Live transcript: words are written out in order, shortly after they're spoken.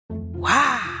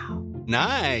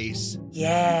Nice.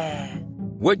 Yeah.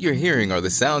 What you're hearing are the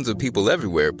sounds of people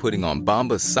everywhere putting on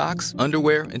Bombas socks,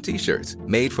 underwear, and T-shirts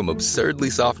made from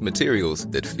absurdly soft materials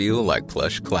that feel like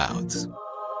plush clouds.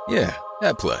 Yeah,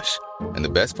 that plush. And the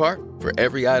best part? For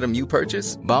every item you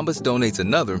purchase, Bombas donates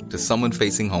another to someone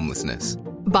facing homelessness.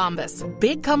 Bombas.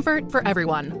 Big comfort for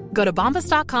everyone. Go to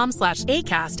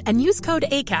bombas.com/ACAST and use code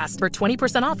ACAST for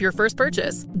 20% off your first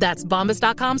purchase. That's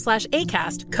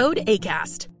bombas.com/ACAST. Code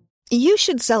ACAST. You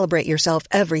should celebrate yourself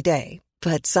every day,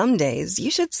 but some days you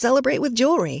should celebrate with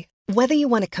jewelry. Whether you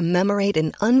want to commemorate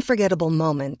an unforgettable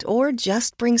moment or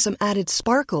just bring some added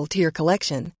sparkle to your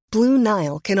collection, Blue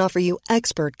Nile can offer you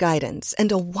expert guidance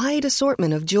and a wide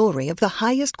assortment of jewelry of the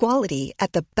highest quality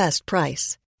at the best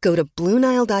price. Go to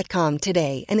BlueNile.com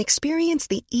today and experience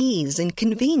the ease and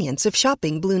convenience of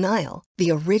shopping Blue Nile,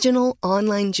 the original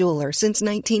online jeweler since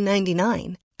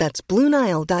 1999. That's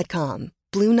BlueNile.com.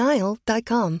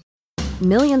 BlueNile.com.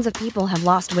 Millions of people have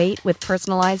lost weight with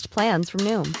personalized plans from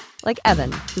Noom. Like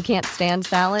Evan, who can't stand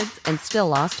salads and still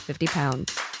lost 50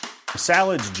 pounds.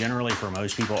 Salads generally for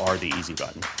most people are the easy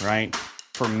button, right?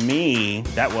 For me,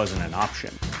 that wasn't an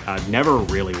option. I never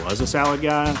really was a salad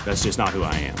guy. That's just not who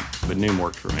I am. But Noom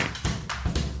worked for me.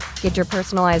 Get your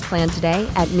personalized plan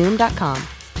today at Noom.com.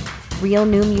 Real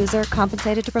Noom user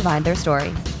compensated to provide their story.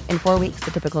 In 4 weeks,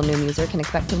 the typical Noom user can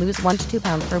expect to lose 1 to 2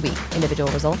 pounds per week.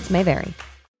 Individual results may vary.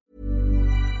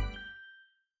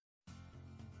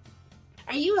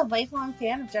 Are you a lifelong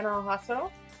fan of General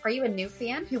Hospital? Are you a new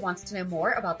fan who wants to know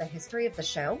more about the history of the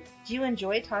show? Do you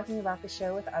enjoy talking about the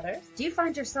show with others? Do you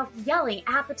find yourself yelling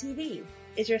at the TV?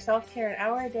 Is your self-care an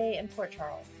hour a day in Port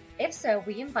Charles? If so,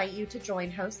 we invite you to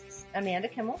join hosts Amanda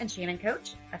Kimmel and Shannon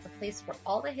Coach at the place where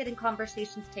all the hidden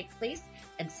conversations take place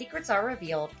and secrets are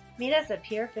revealed. Meet us at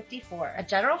Pier 54, a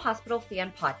General Hospital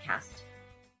fan podcast.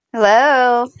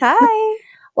 Hello. Hi.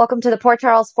 Welcome to the Port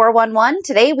Charles 411.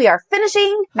 Today we are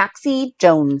finishing Maxie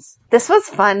Jones. This was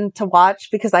fun to watch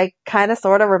because I kind of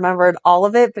sort of remembered all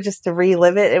of it, but just to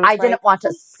relive it, I didn't watch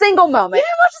a single moment. You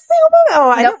didn't watch a single moment? Oh,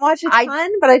 I didn't watch a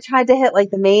ton, but I tried to hit like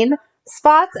the main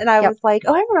spots and I was like,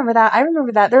 oh, I remember that. I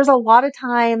remember that. There's a lot of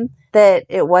time that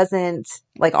it wasn't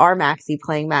like our Maxie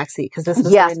playing Maxie because this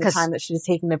was during the time that she was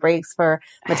taking the breaks for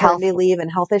maternity leave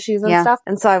and health issues and stuff.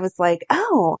 And so I was like,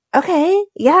 oh, okay.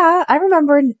 Yeah, I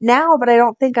remember now, but I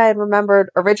don't think I had remembered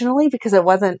originally because it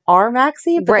wasn't our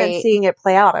Maxie. But then seeing it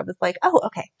play out, I was like, oh,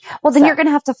 okay. Well, then you're going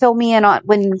to have to fill me in on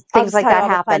when things like that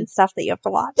happen. Fun stuff that you have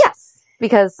to watch. Yes.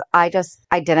 Because I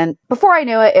didn't. Before I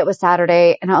knew it, it was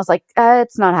Saturday and I was like,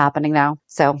 it's not happening now.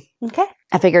 So okay.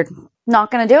 I figured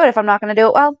not going to do it. If I'm not going to do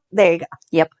it, well, there you go.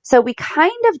 Yep. So we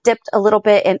kind of dipped a little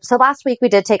bit in. So last week we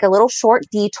did take a little short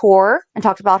detour and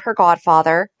talked about her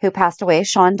godfather who passed away,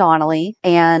 Sean Donnelly.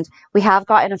 And we have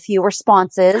gotten a few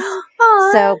responses.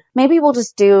 So maybe we'll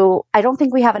just I don't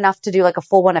think we have enough to do like a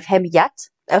full one of him yet.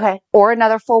 Okay. Or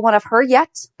another full one of her yet.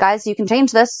 Guys, you can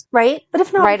change this. Right. But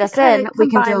if not, write us in. We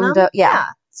can do them. Yeah.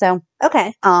 So,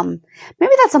 okay.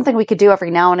 Maybe that's something we could do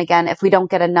every now and again if we don't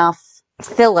get enough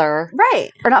filler.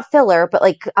 Right. Or not filler, but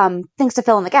like, things to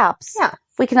fill in the gaps. Yeah.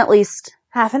 We can at least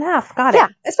half and half. Got it. Yeah.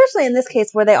 Especially in this case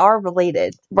where they are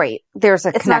related. Right. There's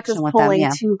a connection with them. It's not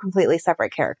just pulling two completely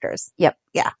separate characters. Yep.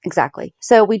 Yeah. Exactly.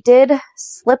 So we did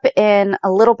slip in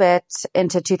a little bit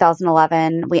into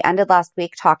 2011. We ended last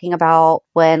week talking about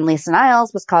when Lisa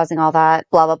Niles was causing all that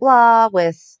blah, blah, blah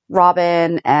with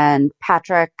Robin and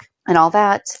Patrick and all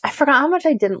that. I forgot how much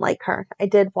I didn't like her. I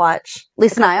did watch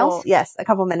Lisa Niles. Yes, a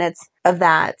couple minutes of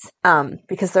that.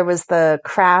 Because there was the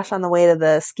crash on the way to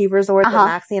the ski resort that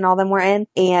Maxie and all them were in,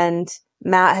 and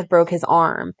Matt had broke his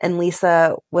arm, and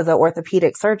Lisa was an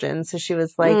orthopedic surgeon, so she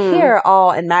was like, "Here,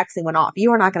 and Maxie went off.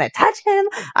 You are not going to touch him.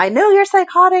 I know you're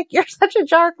psychotic. You're such a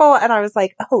jarkle." And I was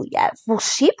like, "Oh yes." Well,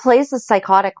 she plays the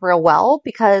psychotic real well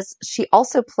because she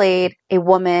also played a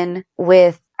woman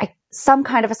with some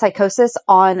kind of a psychosis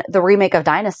on the remake of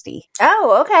Dynasty.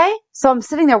 Oh, okay. So I'm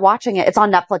sitting there watching it. It's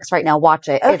on Netflix right now. Watch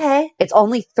it. Okay. It's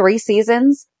only 3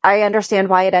 seasons. I understand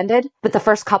why it ended, but the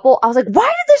first couple, I was like, why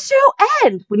did the show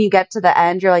end? When you get to the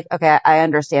end, you're like, okay, I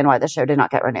understand why the show did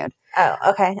not get renewed. Oh,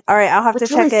 okay. All right. I'll have to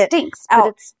really check it stinks,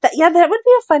 out. That would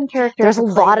be a fun character. There's a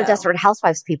lot of Desperate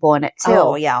Housewives people in it too.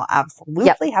 Oh, yeah. I'll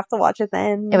absolutely have to watch it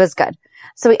then. It was good.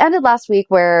 So we ended last week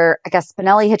where I guess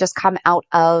Spinelli had just come out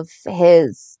of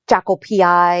his Jackal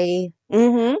PI,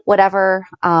 whatever.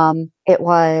 It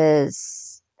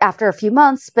was after a few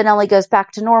months, Spinelli goes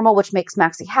back to normal, which makes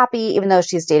Maxie happy, even though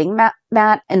she's dating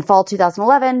Matt. In fall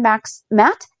 2011,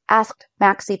 Matt asked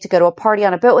Maxie to go to a party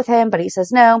on a boat with him, but he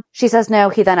says no. She says no.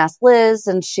 He then asks Liz,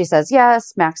 and she says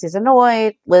yes. Maxie's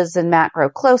annoyed. Liz and Matt grow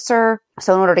closer.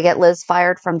 So in order to get Liz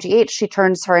fired from GH, she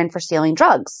turns her in for stealing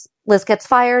drugs. Liz gets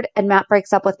fired and Matt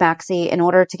breaks up with Maxie. In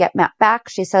order to get Matt back,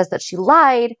 she says that she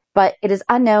lied, but it is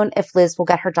unknown if Liz will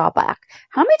get her job back.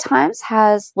 How many times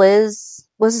has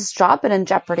Liz's job been in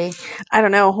jeopardy? I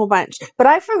don't know, a whole bunch. But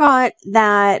I forgot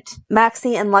that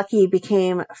Maxie and Lucky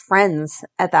became friends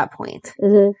at that point.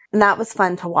 Mm-hmm. And that was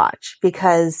fun to watch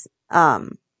because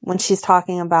when it's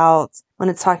talking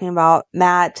about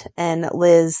Matt and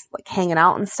Liz like hanging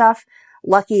out and stuff,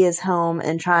 Lucky is home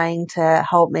and trying to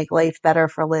help make life better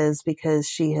for Liz because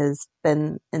she has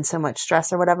been in so much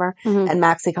stress or whatever. Mm-hmm. And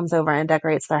Maxie comes over and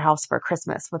decorates their house for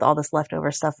Christmas with all this leftover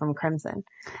stuff from Crimson.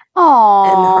 Aww.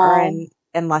 And her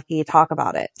and Lucky talk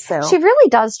about it. So she really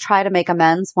does try to make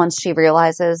amends once she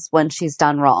realizes when she's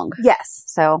done wrong. Yes.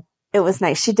 So it was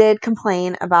nice. She did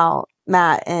complain about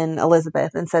Matt and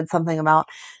Elizabeth and said something about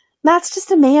Matt's just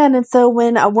a man, and so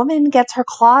when a woman gets her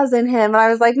claws in him, and I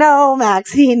was like, no,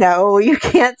 Maxie, no, you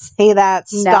can't say that.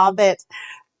 Stop it.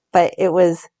 But it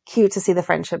was cute to see the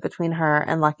friendship between her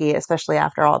and Lucky, especially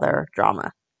after all their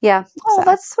drama. Yeah. Oh,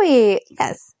 that's sweet.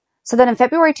 Yes. So then in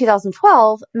February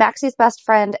 2012, Maxie's best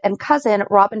friend and cousin,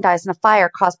 Robin, dies in a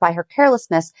fire caused by her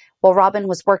carelessness while Robin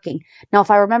was working. Now,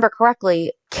 if I remember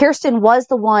correctly, Kirsten was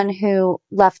the one who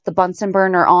left the Bunsen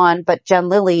burner on, but Jen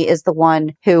Lilly is the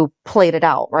one who played it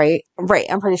out, right? Right.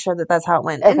 I'm pretty sure that's how it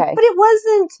went. Okay. But it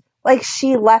wasn't like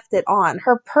she left it on.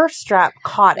 Her purse strap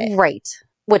caught it. Right.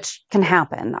 Which can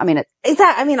happen. I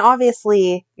mean,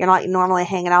 obviously you're not normally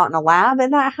hanging out in a lab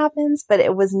and that happens, but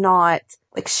it was not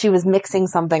like she was mixing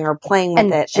something or playing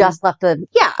with it. Just left it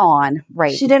on.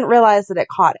 Right. She didn't realize that it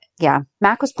caught it. Yeah.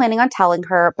 Mac was planning on telling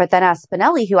her, but then asked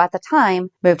Spinelli, who at the time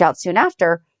moved out soon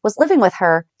after, was living with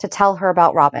her, to tell her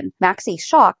about Robin. Maxie,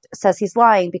 shocked, says he's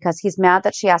lying because he's mad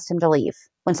that she asked him to leave.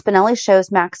 When Spinelli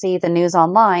shows Maxie the news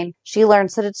online, she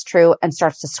learns that it's true and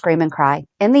starts to scream and cry.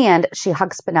 In the end, she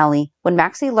hugs Spinelli. When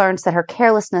Maxie learns that her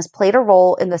carelessness played a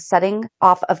role in the setting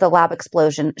off of the lab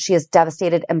explosion, she is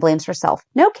devastated and blames herself.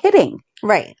 No kidding.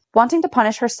 Right. Wanting to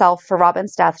punish herself for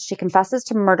Robin's death, she confesses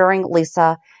to murdering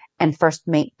Lisa and first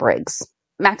mate Briggs.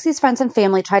 Maxie's friends and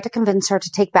family tried to convince her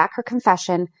to take back her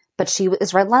confession, but she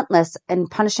is relentless in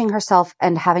punishing herself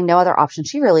and having no other option.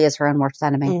 She really is her own worst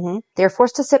enemy. Mm-hmm. They are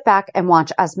forced to sit back and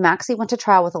watch as Maxie went to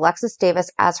trial with Alexis Davis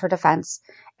as her defense.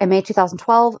 In May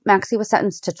 2012, Maxie was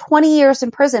sentenced to 20 years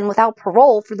in prison without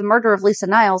parole for the murder of Lisa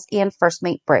Niles and first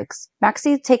mate Briggs.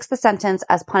 Maxie takes the sentence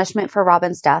as punishment for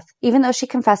Robin's death, even though she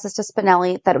confesses to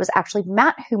Spinelli that it was actually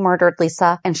Matt who murdered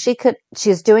Lisa, and she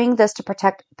is doing this to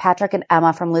protect Patrick and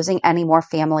Emma from losing any more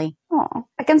family. Aww.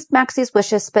 Against Maxie's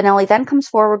wishes, Spinelli then comes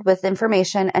forward with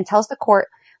information and tells the court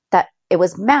that it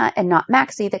was Matt and not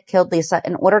Maxie that killed Lisa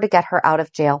in order to get her out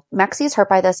of jail. Maxie is hurt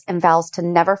by this and vows to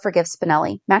never forgive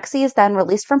Spinelli. Maxie is then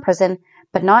released from prison,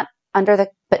 but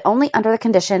only under the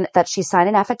condition that she sign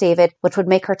an affidavit which would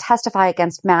make her testify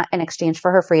against Matt in exchange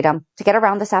for her freedom. To get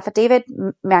around this affidavit,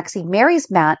 Maxie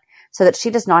marries Matt so that she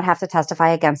does not have to testify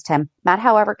against him. Matt,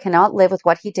 however, cannot live with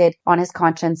what he did on his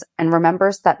conscience and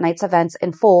remembers that night's events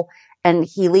in full, and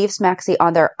he leaves Maxie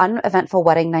on their uneventful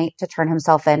wedding night to turn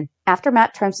himself in. After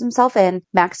Matt turns himself in,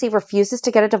 Maxie refuses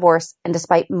to get a divorce, and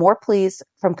despite more pleas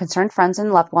from concerned friends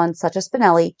and loved ones such as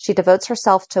Spinelli, she devotes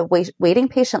herself to waiting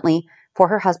patiently for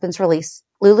her husband's release.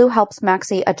 Lulu helps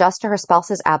Maxie adjust to her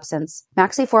spouse's absence.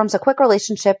 Maxie forms a quick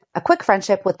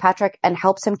friendship with Patrick and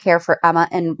helps him care for Emma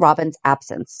in Robin's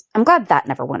absence. I'm glad that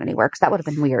never went anywhere because that would have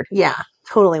been weird. Yeah,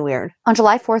 totally weird. On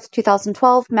July 4th,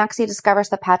 2012, Maxie discovers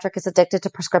that Patrick is addicted to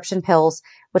prescription pills,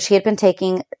 which he had been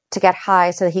taking to get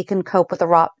high so that he can cope with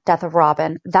the death of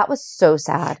Robin. That was so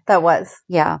sad. That was.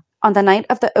 Yeah. On the night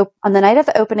of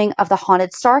the opening of the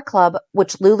Haunted Star Club,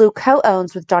 which Lulu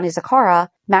co-owns with Johnny Zaccara,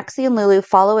 Maxie and Lulu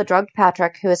follow a drugged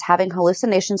Patrick who is having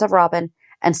hallucinations of Robin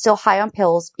and still high on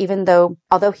pills,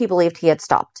 although he believed he had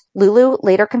stopped. Lulu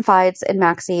later confides in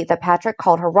Maxie that Patrick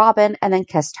called her Robin and then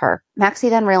kissed her. Maxie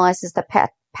then realizes that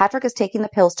Patrick is taking the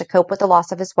pills to cope with the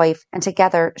loss of his wife, and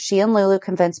together, she and Lulu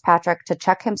convince Patrick to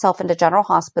check himself into General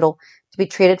Hospital to be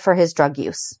treated for his drug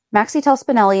use. Maxie tells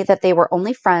Spinelli that they were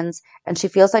only friends, and she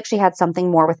feels like she had something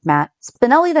more with Matt.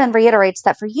 Spinelli then reiterates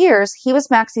that for years, he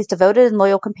was Maxie's devoted and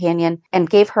loyal companion and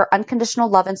gave her unconditional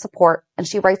love and support, and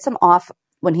she writes him off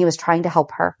when he was trying to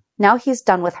help her. Now he's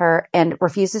done with her and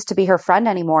refuses to be her friend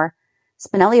anymore.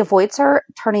 Spinelli avoids her,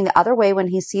 turning the other way when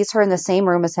he sees her in the same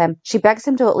room as him. She begs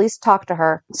him to at least talk to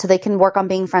her so they can work on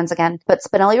being friends again. But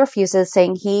Spinelli refuses,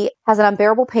 saying he has an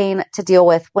unbearable pain to deal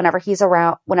with whenever she's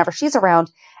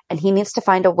around, and he needs to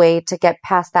find a way to get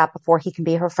past that before he can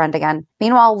be her friend again.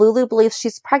 Meanwhile, Lulu believes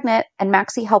she's pregnant, and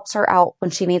Maxie helps her out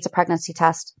when she needs a pregnancy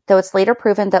test. Though it's later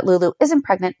proven that Lulu isn't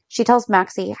pregnant, she tells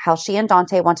Maxie how she and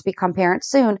Dante want to become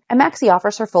parents soon, and Maxie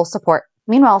offers her full support.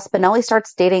 Meanwhile, Spinelli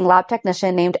starts dating lab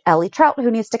technician named Ellie Trout,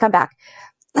 who needs to come back,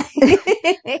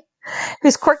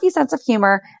 whose quirky sense of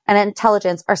humor and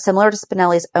intelligence are similar to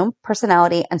Spinelli's own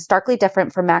personality and starkly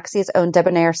different from Maxie's own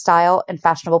debonair style and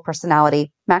fashionable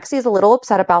personality. Maxie is a little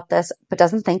upset about this, but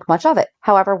doesn't think much of it.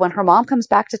 However, when her mom comes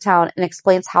back to town and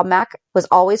explains how Mac was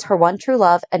always her one true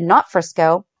love and not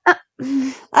Frisco...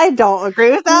 I don't agree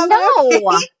with that.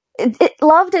 No! It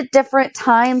loved at different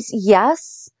times,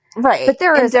 yes. Right. But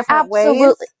there in is different absolutely...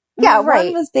 ways. Yeah, right.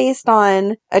 One was based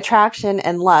on attraction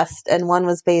and lust, and one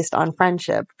was based on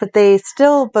friendship. But they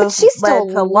still both led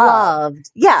to love.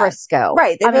 Yeah, Frisco.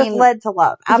 Right. They both led to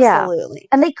love. Absolutely. Yeah.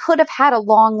 And they could have had a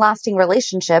long-lasting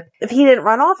relationship. If he didn't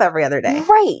run off every other day.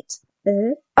 Right.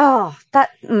 Mm-hmm. Oh,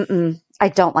 I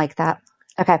don't like that.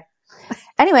 Okay.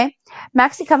 Anyway,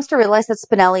 Maxie comes to realize that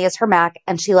Spinelli is her Mac,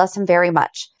 and she loves him very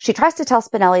much. She tries to tell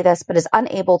Spinelli this, but is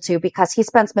unable to because he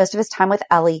spends most of his time with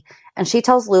Ellie, and she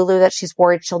tells Lulu that she's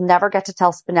worried she'll never get to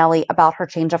tell Spinelli about her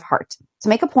change of heart. To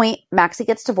make a point, Maxie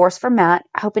gets divorced from Matt,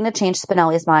 hoping to change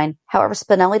Spinelli's mind. However,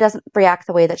 Spinelli doesn't react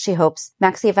the way that she hopes.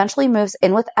 Maxie eventually moves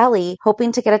in with Ellie,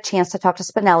 hoping to get a chance to talk to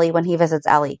Spinelli when he visits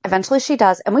Ellie. Eventually she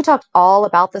does, and we talked all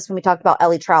about this when we talked about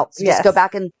Ellie Trout, so just go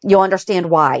back and you'll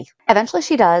understand why. Eventually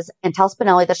she does, and tells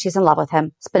Spinelli that she's in love with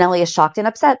him. Spinelli is shocked and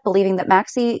upset, believing that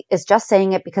Maxie is just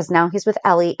saying it because now he's with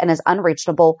Ellie and is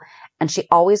unreachable, and she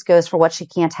always goes for what she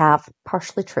can't have.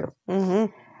 Partially true.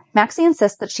 Mm-hmm. Maxie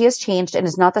insists that she has changed and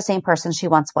is not the same person she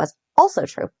once was. Also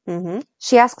true. Mm-hmm.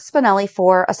 She asks Spinelli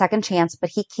for a second chance, but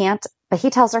he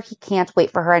tells her he can't wait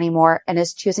for her anymore and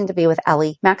is choosing to be with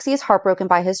Ellie. Maxie is heartbroken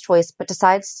by his choice, but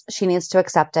decides she needs to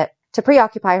accept it. To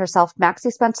preoccupy herself,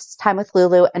 Maxie spends time with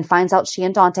Lulu and finds out she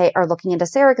and Dante are looking into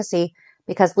surrogacy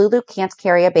because Lulu can't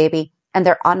carry a baby and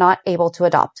they're not able to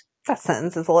adopt. That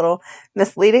sentence is a little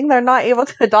misleading. They're not able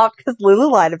to adopt because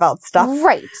Lulu lied about stuff.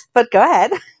 Right. But go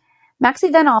ahead. Maxie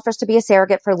then offers to be a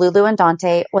surrogate for Lulu and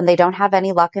Dante when they don't have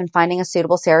any luck in finding a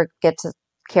suitable surrogate to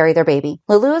carry their baby.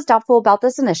 Lulu is doubtful about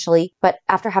this initially, but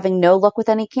after having no luck with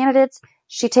any candidates,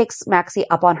 she takes Maxie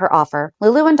up on her offer.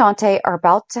 Lulu and Dante are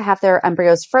about to have their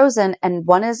embryos frozen and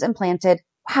one is implanted.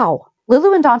 Wow.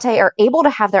 Lulu and Dante are able to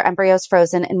have their embryos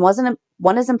frozen and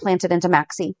one is implanted into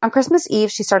Maxie. On Christmas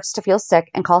Eve, she starts to feel sick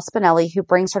and calls Spinelli, who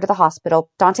brings her to the hospital.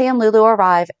 Dante and Lulu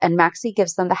arrive, and Maxie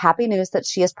gives them the happy news that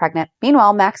she is pregnant.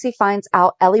 Meanwhile, Maxie finds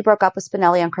out Ellie broke up with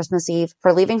Spinelli on Christmas Eve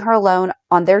for leaving her alone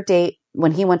on their date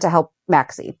when he went to help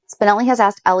Maxie. Spinelli has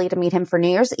asked Ellie to meet him for New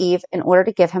Year's Eve in order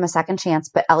to give him a second chance,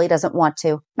 but Ellie doesn't want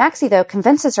to. Maxie, though,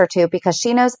 convinces her to because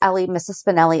she knows Ellie misses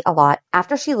Spinelli a lot.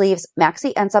 After she leaves,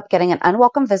 Maxie ends up getting an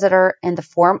unwelcome visitor in the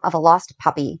form of a lost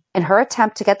puppy. In her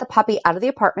attempt to get the puppy out of the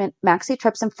apartment, Maxie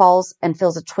trips and falls and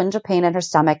feels a twinge of pain in her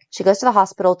stomach. She goes to the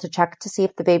hospital to check to see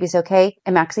if the baby's okay,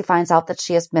 and Maxie finds out that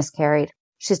she has miscarried.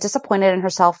 She's disappointed in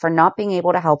herself for not being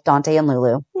able to help Dante and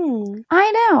Lulu.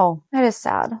 I know. That is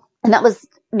sad. And that was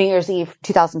New Year's Eve,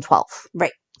 2012.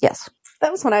 Right. Yes.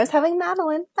 That was when I was having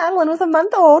Madeline. Madeline was a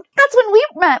month old. That's when we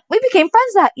met. We became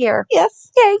friends that year.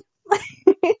 Yes. Yay.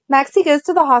 Maxie goes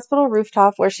to the hospital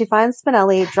rooftop where she finds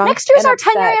Spinelli drunk. Next year's our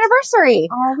upset. 10-year anniversary.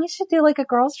 Oh, we should do like a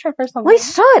girls' trip or something. We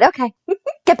should. Okay.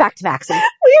 Get back to Maxie. We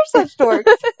are such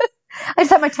dorks. I just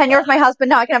had my 10-year with my husband.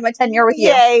 Now I can have my 10-year with you.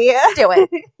 Yay. Do it.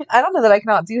 I don't know that I can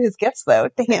outdo his gifts, though.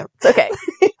 Damn. It's okay.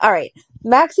 All right.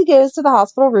 Maxie goes to the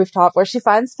hospital rooftop where she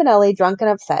finds Spinelli drunk and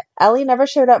upset. Ellie never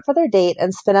showed up for their date,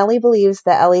 and Spinelli believes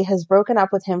that Ellie has broken up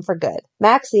with him for good.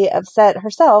 Maxie, upset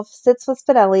herself, sits with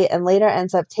Spinelli and later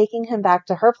ends up taking him back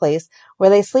to her place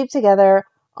where they sleep together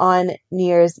on New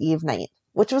Year's Eve night,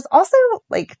 which was also,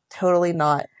 like, totally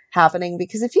not happening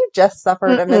because if you just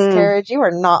suffered a miscarriage, you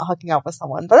are not hooking up with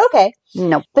someone. But okay.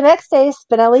 Nope. The next day,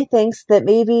 Spinelli thinks that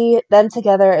maybe them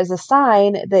together is a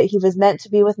sign that he was meant to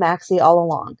be with Maxie all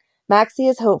along. Maxie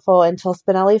is hopeful until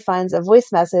Spinelli finds a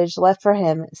voice message left for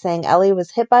him saying Ellie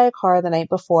was hit by a car the night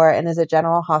before and is at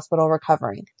General Hospital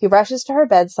recovering. He rushes to her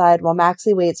bedside while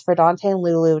Maxie waits for Dante and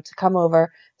Lulu to come over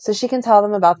so she can tell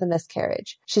them about the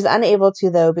miscarriage. She's unable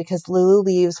to, though, because Lulu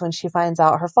leaves when she finds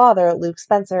out her father, Luke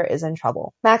Spencer, is in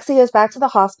trouble. Maxie goes back to the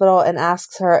hospital and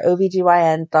asks her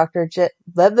OBGYN, Dr.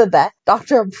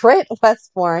 Britt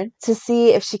Westbourne, to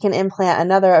see if she can implant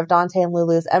another of Dante and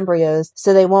Lulu's embryos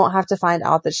so they won't have to find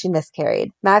out that she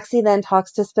miscarried. Maxie then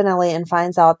talks to Spinelli and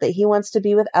finds out that he wants to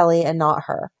be with Ellie and not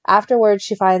her. Afterwards,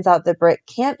 she finds out that Britt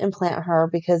can't implant her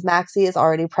because Maxie is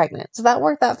already pregnant. Does that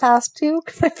work that fast, too?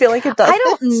 Because I feel like it does. I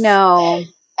don't know.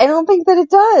 I don't think that it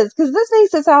does, because this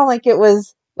makes it sound like it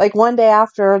was like one day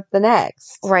after the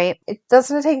next. Right. It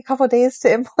doesn't take a couple of days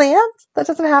to implant? That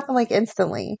doesn't happen like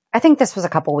instantly. I think this was a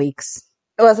couple weeks.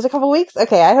 Was it a couple weeks?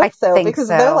 Okay, I hope so, because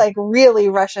so. they're like really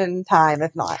rushing time,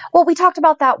 if not. Well, we talked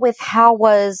about that with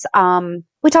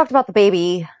we talked about the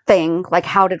baby thing, like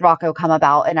how did Rocco come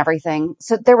about and everything.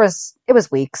 So it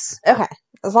was weeks. Okay.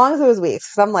 As long as it was weeks.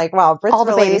 Because I'm like, wow, Britt's all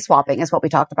the baby swapping is what we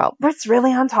talked about. Britt's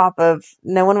really on top of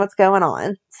knowing what's going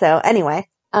on. So anyway,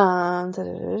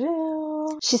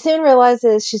 she soon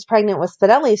realizes she's pregnant with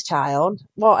Spinelli's child.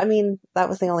 Well, I mean, that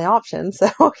was the only option, so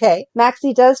okay.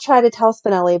 Maxie does try to tell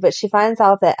Spinelli, but she finds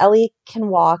out that Ellie can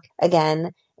walk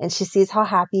again, and she sees how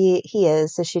happy he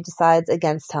is, so she decides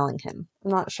against telling him.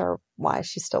 I'm not sure why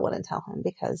she still wouldn't tell him,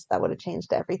 because that would have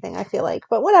changed everything, I feel like.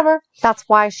 But whatever. That's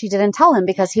why she didn't tell him,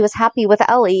 because he was happy with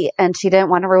Ellie, and she didn't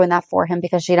want to ruin that for him,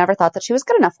 because she never thought that she was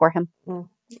good enough for him.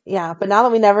 Yeah, but now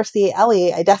that we never see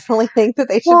Ellie, I definitely think that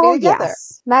they should be together.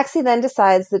 Yes. Maxie then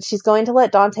decides that she's going to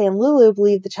let Dante and Lulu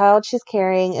believe the child she's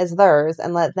carrying is theirs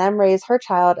and let them raise her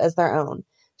child as their own.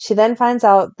 She then finds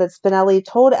out that Spinelli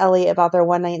told Ellie about their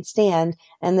one-night stand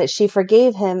and that she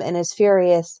forgave him and is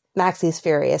furious. Maxie's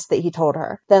furious that he told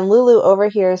her. Then Lulu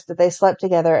overhears that they slept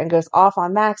together and goes off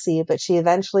on Maxie, but she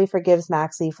eventually forgives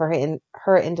Maxie for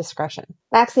her indiscretion.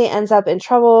 Maxie ends up in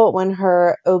trouble when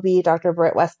her OB, Dr.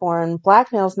 Britt Westbourne,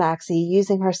 blackmails Maxie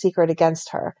using her secret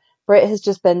against her. Britt has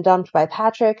just been dumped by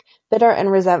Patrick. Bitter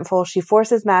and resentful, she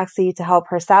forces Maxie to help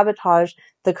her sabotage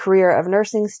the career of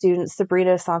nursing student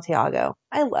Sabrina Santiago.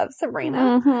 I love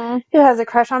Sabrina. Who has a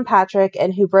crush on Patrick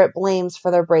and who Britt blames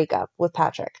for their breakup with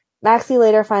Patrick. Maxie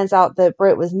later finds out that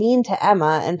Britt was mean to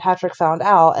Emma and Patrick found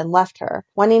out and left her.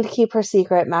 Wanting to keep her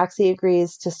secret, Maxie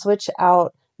agrees to switch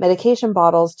out medication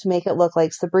bottles to make it look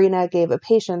like Sabrina gave a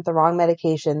patient the wrong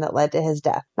medication that led to his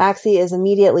death. Maxie is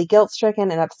immediately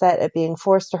guilt-stricken and upset at being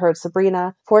forced to hurt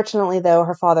Sabrina. Fortunately, though,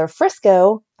 her father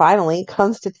Frisco finally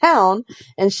comes to town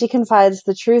and she confides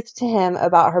the truth to him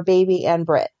about her baby and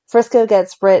Britt. Frisco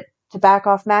gets Britt to back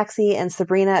off Maxie, and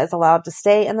Sabrina is allowed to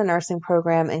stay in the nursing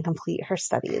program and complete her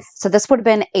studies. So this would have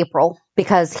been April,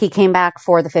 because he came back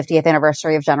for the 50th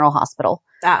anniversary of General Hospital.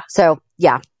 So,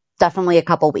 yeah, definitely a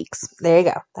couple weeks. There you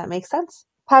go. That makes sense.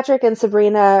 Patrick and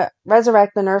Sabrina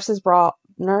resurrect the nurse's brawl.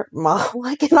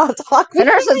 I cannot talk. The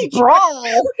nurse's brawl. We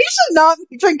should not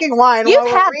be drinking wine. You've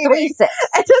had 3 sips.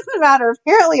 It doesn't matter.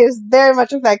 Apparently, it's very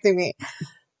much affecting me.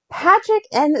 Patrick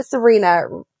and Sabrina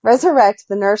resurrect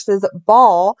the nurse's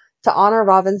ball to honor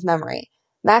Robin's memory.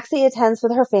 Maxie attends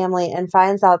with her family and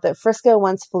finds out that Frisco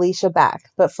wants Felicia back,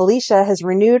 but Felicia has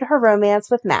renewed her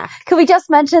romance with Mac. Could we just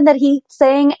mention that he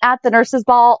sang at the nurse's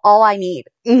ball, All I Need?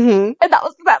 And that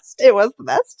was the best. It was the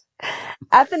best.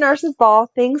 At the nurse's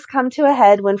ball, things come to a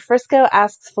head when Frisco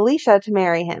asks Felicia to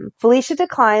marry him. Felicia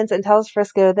declines and tells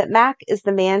Frisco that Mac is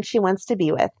the man she wants to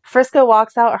be with. Frisco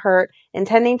walks out hurt,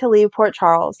 intending to leave Port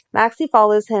Charles. Maxie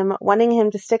follows him, wanting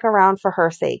him to stick around for her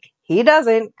sake. He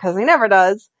doesn't, because he never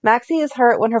does. Maxie is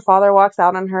hurt when her father walks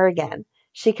out on her again.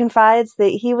 She confides that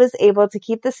he was able to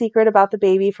keep the secret about the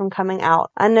baby from coming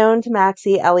out. Unknown to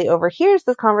Maxie, Ellie overhears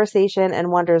this conversation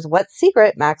and wonders what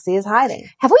secret Maxie is hiding.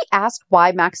 Have we asked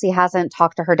why Maxie hasn't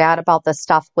talked to her dad about this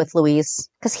stuff with Louise?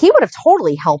 Because he would have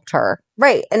totally helped her.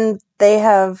 Right, and they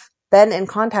have been in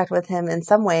contact with him in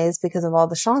some ways because of all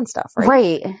the Sean stuff, right?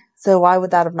 Right. So why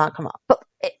would that have not come up? But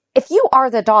if you are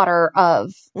the daughter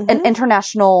of an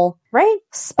international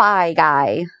spy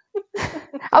guy...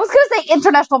 I was going to say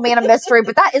international man of mystery,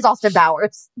 but that is Austin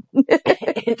Bowers.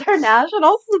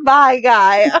 International spy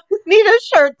guy. I need a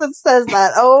shirt that says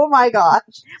that. Oh my gosh.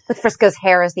 With Frisco's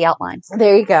hair as the outlines.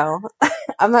 There you go.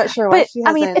 I'm not sure why she hasn't.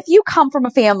 I mean, if you come from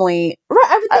a family... Right,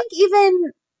 I would think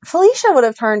even Felicia would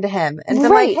have turned to him and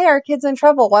been like, hey, our kid's in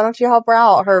trouble. Why don't you help her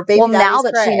out? Her baby daddy's now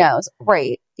that Craig. She knows.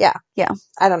 Right. Yeah. Yeah.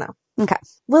 I don't know. Okay.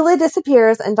 Lulu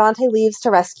disappears and Dante leaves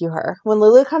to rescue her. When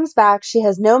Lulu comes back, she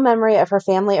has no memory of her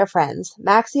family or friends.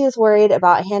 Maxie is worried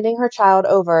about handing her child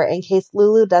over in case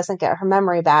Lulu doesn't get her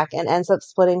memory back and ends up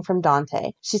splitting from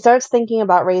Dante. She starts thinking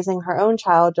about raising her own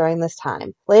child during this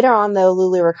time. Later on, though,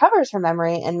 Lulu recovers her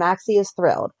memory and Maxie is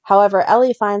thrilled. However,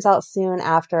 Ellie finds out soon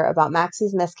after about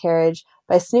Maxie's miscarriage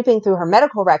by snooping through her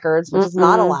medical records, which is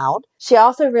not allowed. She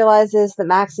also realizes that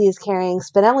Maxie is carrying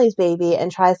Spinelli's baby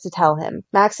and tries to tell him.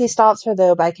 Maxie stops her,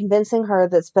 though, by convincing her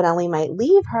that Spinelli might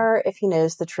leave her if he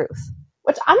knows the truth.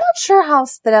 Which I'm not sure how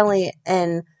Spinelli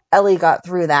and Ellie got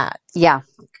through that. Yeah.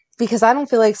 Because I don't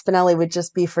feel like Spinelli would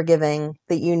just be forgiving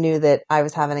that you knew that I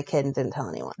was having a kid and didn't tell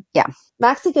anyone. Yeah.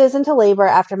 Maxie goes into labor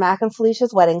after Mac and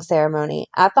Felicia's wedding ceremony.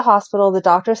 At the hospital, the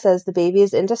doctor says the baby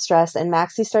is in distress, and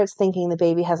Maxie starts thinking the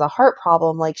baby has a heart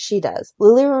problem like she does.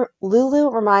 Lulu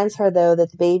reminds her, though,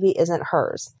 that the baby isn't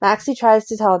hers. Maxie tries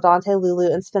to tell Dante,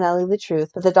 Lulu, and Spinelli the truth,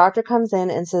 but the doctor comes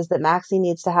in and says that Maxie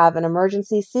needs to have an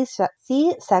emergency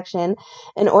C-section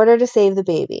in order to save the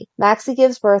baby. Maxie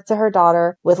gives birth to her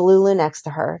daughter with Lulu next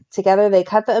to her. Together, they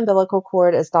cut the umbilical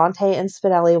cord as Dante and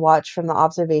Spinelli watch from the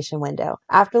observation window.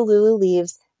 After Lulu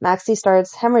leaves, Maxie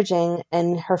starts hemorrhaging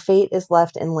and her fate is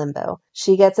left in limbo.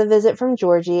 She gets a visit from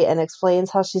Georgie and explains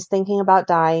how she's thinking about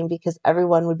dying because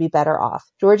everyone would be better off.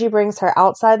 Georgie brings her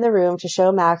outside the room to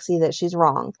show Maxie that she's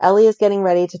wrong. Ellie is getting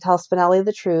ready to tell Spinelli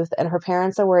the truth, and her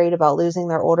parents are worried about losing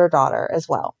their older daughter as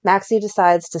well. Maxie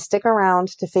decides to stick around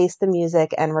to face the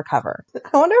music and recover.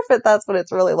 I wonder if that's what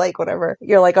it's really like whenever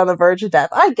you're like on the verge of death.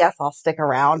 I guess I'll stick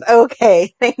around.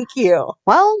 Okay, thank you.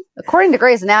 Well, according to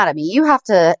Grey's Anatomy, you have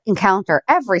to encounter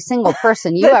every single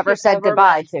person you ever said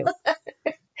goodbye to.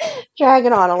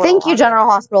 Dragging on a little. Thank you, General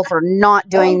Hospital, for not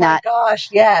doing that. Oh my gosh,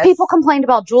 yes. People complained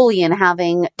about Julian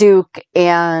having Duke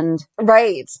and...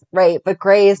 Right. But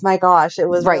Grey's, my gosh, it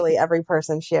was really every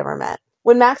person she ever met.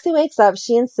 When Maxie wakes up,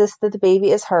 she insists that the baby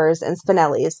is hers and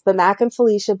Spinelli's, but Mac and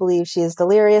Felicia believe she is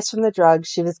delirious from the drugs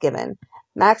she was given.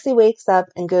 Maxie wakes up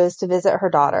and goes to visit her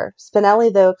daughter.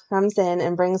 Spinelli, though, comes in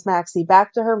and brings Maxie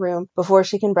back to her room before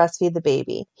she can breastfeed the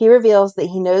baby. He reveals that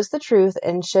he knows the truth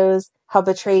and shows how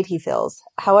betrayed he feels.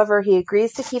 However, he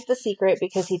agrees to keep the secret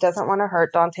because he doesn't want to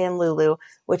hurt Dante and Lulu,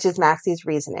 which is Maxie's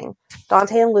reasoning.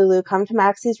 Dante and Lulu come to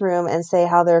Maxie's room and say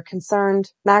how they're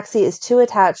concerned Maxie is too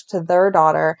attached to their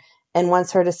daughter and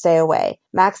wants her to stay away.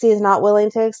 Maxie is not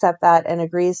willing to accept that and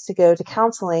agrees to go to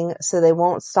counseling so they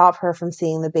won't stop her from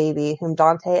seeing the baby, whom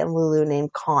Dante and Lulu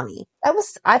named Connie.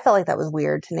 I felt like that was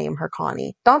weird to name her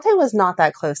Connie. Dante was not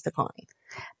that close to Connie.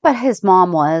 But his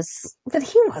mom was. But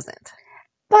he wasn't.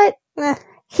 But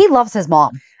he loves his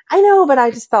mom. I know, but I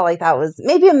just felt like that was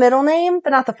maybe a middle name,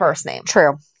 but not the first name.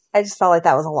 True. I just felt like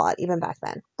that was a lot, even back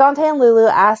then. Dante and Lulu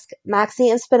ask Maxie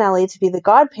and Spinelli to be the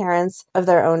godparents of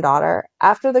their own daughter.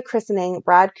 After the christening,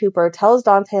 Brad Cooper tells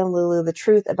Dante and Lulu the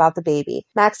truth about the baby.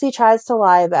 Maxie tries to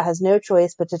lie, but has no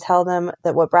choice but to tell them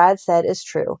that what Brad said is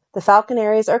true. The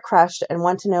Falconaries are crushed and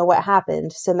want to know what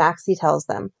happened, so Maxie tells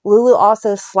them. Lulu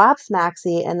also slaps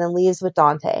Maxie and then leaves with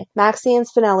Dante. Maxie and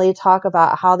Spinelli talk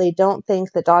about how they don't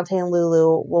think that Dante and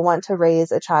Lulu will want to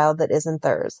raise a child that isn't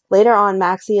theirs. Later on,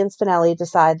 Maxie and Spinelli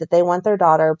decide that they want their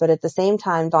daughter, but at the same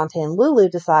time, Dante and Lulu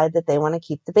decide that they want to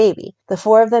keep the baby. The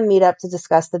four of them meet up to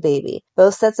discuss the baby.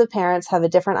 Both sets of parents have a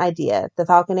different idea. The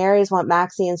Falconaries want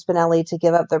Maxie and Spinelli to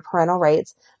give up their parental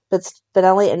rights, but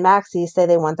Spinelli and Maxie say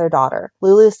they want their daughter.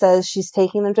 Lulu says she's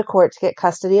taking them to court to get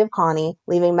custody of Connie,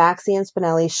 leaving Maxie and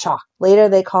Spinelli shocked. Later,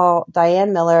 they call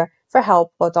Diane Miller for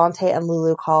help, while Dante and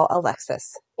Lulu call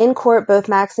Alexis. In court, both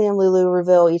Maxie and Lulu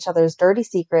reveal each other's dirty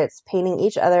secrets, painting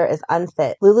each other as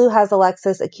unfit. Lulu has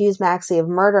Alexis accuse Maxie of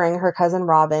murdering her cousin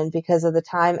Robin because of the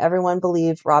time everyone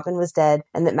believed Robin was dead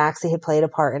and that Maxie had played a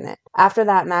part in it. After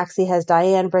that, Maxie has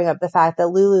Diane bring up the fact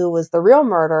that Lulu was the real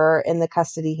murderer in the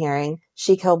custody hearing.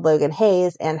 She killed Logan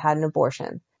Hayes and had an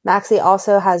abortion. Maxie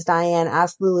also has Diane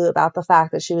ask Lulu about the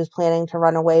fact that she was planning to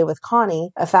run away with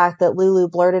Connie, a fact that Lulu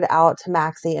blurted out to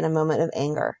Maxie in a moment of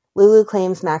anger. Lulu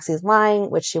claims Maxie's lying,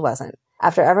 which she wasn't.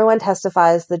 After everyone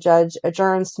testifies, the judge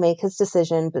adjourns to make his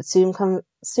decision, but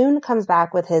soon comes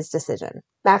back with his decision.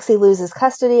 Maxie loses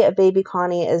custody of baby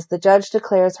Connie as the judge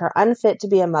declares her unfit to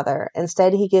be a mother.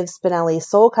 Instead, he gives Spinelli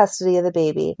sole custody of the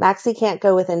baby. Maxie can't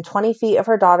go within 20 feet of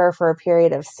her daughter for a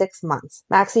period of 6 months.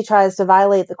 Maxie tries to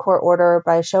violate the court order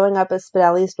by showing up at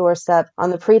Spinelli's doorstep on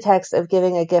the pretext of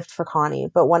giving a gift for Connie,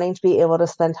 but wanting to be able to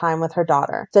spend time with her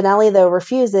daughter. Spinelli, though,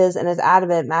 refuses and is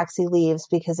adamant Maxie leaves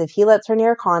because if he lets her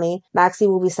near Connie, Maxie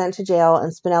will be sent to jail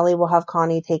and Spinelli will have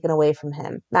Connie taken away from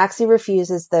him. Maxie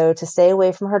refuses, though, to stay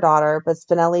away from her daughter, but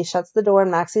Spinelli shuts the door in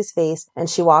Maxie's face and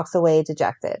she walks away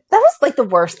dejected. That was like the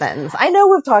worst sentence. I know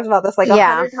we've talked about this like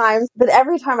 100 times, but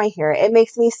every time I hear it, it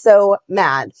makes me so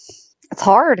mad. It's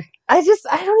hard. I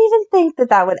don't even think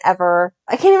that would ever,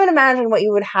 I can't even imagine what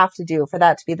you would have to do for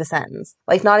that to be the sentence.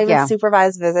 Like not even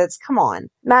supervised visits. Come on.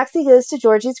 Maxie goes to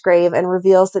Georgie's grave and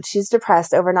reveals that she's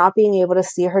depressed over not being able to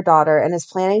see her daughter and is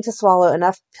planning to swallow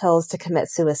enough pills to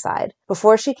commit suicide.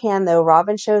 Before she can, though,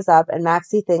 Robin shows up and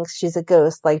Maxie thinks she's a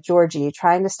ghost like Georgie,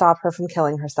 trying to stop her from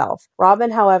killing herself.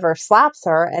 Robin, however, slaps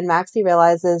her and Maxie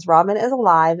realizes Robin is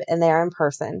alive and they are in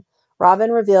person.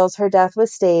 Robin reveals her death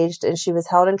was staged and she was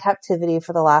held in captivity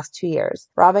for the last 2 years.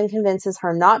 Robin convinces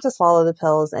her not to swallow the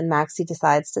pills and Maxie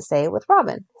decides to stay with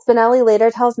Robin. Spinelli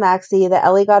later tells Maxie that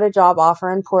Ellie got a job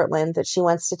offer in Portland that she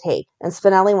wants to take, and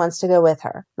Spinelli wants to go with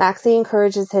her. Maxie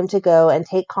encourages him to go and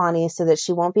take Connie so that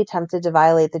she won't be tempted to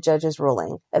violate the judge's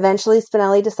ruling. Eventually,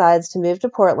 Spinelli decides to move to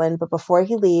Portland, but before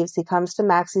he leaves, he comes to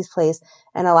Maxie's place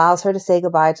and allows her to say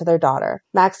goodbye to their daughter.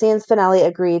 Maxie and Spinelli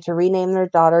agree to rename their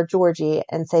daughter Georgie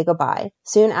and say goodbye.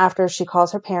 Soon after, she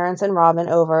calls her parents and Robin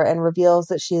over and reveals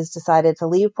that she has decided to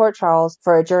leave Port Charles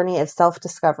for a journey of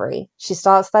self-discovery. She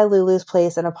stops by Lulu's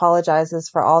place and apologizes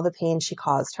for all the pain she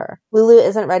caused her. Lulu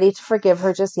isn't ready to forgive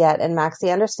her just yet, and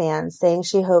Maxie understands, saying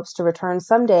she hopes to return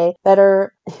someday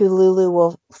better who Lulu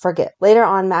will forget. Later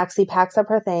on, Maxie packs up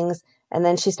her things, and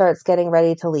then she starts getting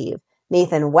ready to leave.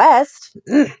 Nathan West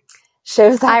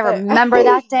shows up. I remember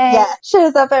that day. Yeah,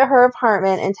 shows up at her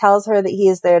apartment and tells her that he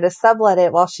is there to sublet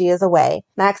it while she is away.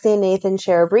 Maxie and Nathan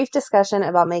share a brief discussion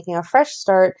about making a fresh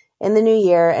start in the new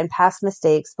year and past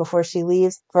mistakes before she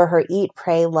leaves for her eat,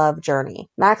 pray, love journey.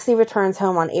 Maxie returns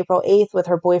home on April 8th with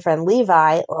her boyfriend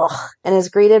Levi, and is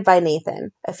greeted by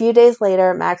Nathan. A few days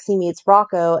later, Maxie meets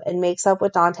Rocco and makes up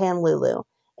with Dante and Lulu.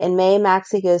 In May,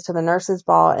 Maxie goes to the nurses'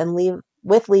 ball and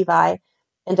with Levi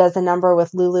and does a number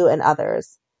with Lulu and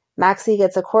others. Maxie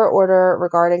gets a court order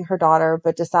regarding her daughter,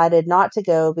 but decided not to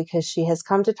go because she has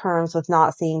come to terms with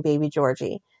not seeing baby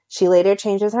Georgie. She later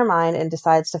changes her mind and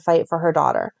decides to fight for her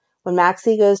daughter. When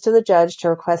Maxie goes to the judge to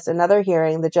request another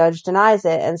hearing, the judge denies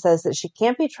it and says that she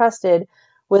can't be trusted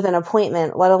with an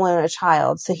appointment, let alone a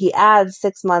child, so he adds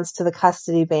 6 months to the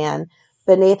custody ban.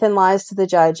 But Nathan lies to the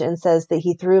judge and says that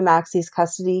he threw Maxie's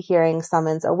custody hearing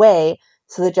summons away,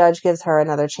 so the judge gives her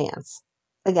another chance.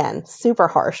 Again, super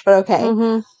harsh, but okay.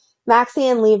 Mm-hmm. Maxie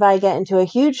and Levi get into a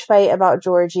huge fight about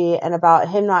Georgie and about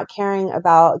him not caring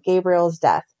about Gabriel's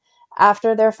death.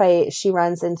 After their fight, she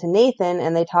runs into Nathan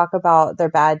and they talk about their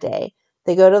bad day.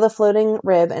 They go to the Floating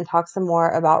Rib and talk some more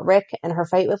about Rick and her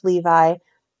fight with Levi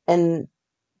and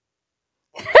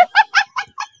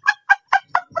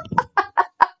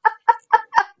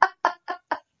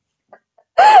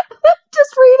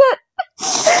Just read it.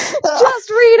 Just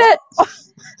read it.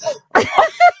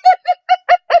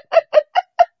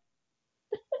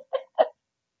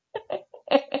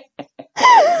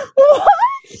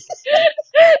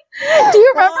 Do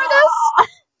you remember this?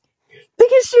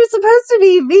 Because she was supposed to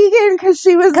be vegan because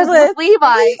she was with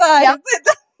Levi. Yep.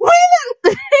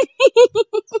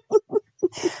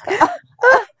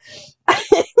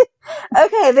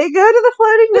 Okay, they go to the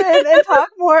Floating Rib and talk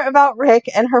more about Rick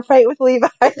and her fight with Levi.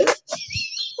 And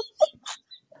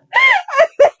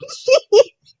then she...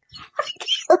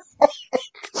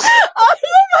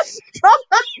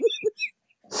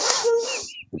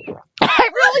 I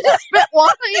really just spit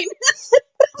wine.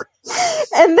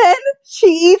 And then she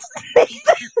eats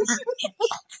Nathan's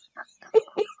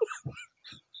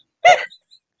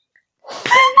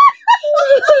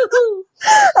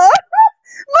Oh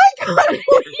my god. We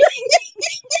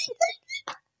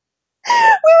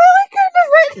really couldn't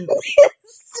have written his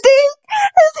steak,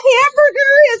 his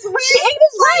hamburger, his ribs. She ate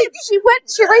his ribs. She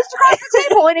raced across the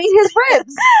table and ate his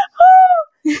ribs. Oh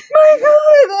my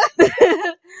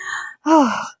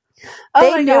god.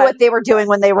 They knew what they were doing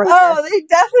when they were Oh, they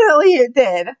definitely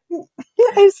did.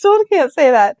 I still can't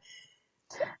say that.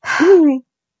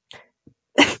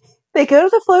 They go to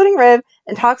the Floating Rib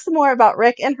and talk some more about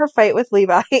Rick and her fight with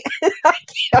Levi. I can't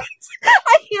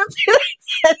say that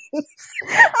sentence.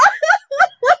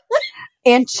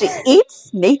 And she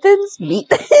eats Nathan's meat.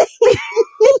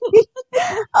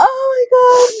 Oh my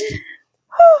god.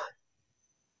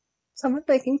 Someone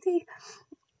making tea.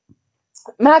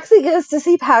 Maxie goes to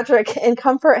see Patrick and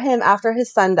comfort him after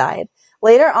his son died.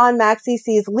 Later on, Maxie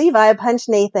sees Levi punch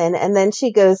Nathan, and then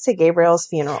she goes to Gabriel's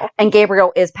funeral. And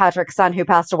Gabriel is Patrick's son who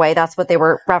passed away. That's what they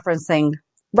were referencing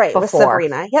before. With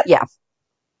Sabrina. Yep. Yeah.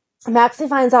 Maxie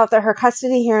finds out that her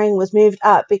custody hearing was moved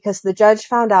up because the judge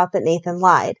found out that Nathan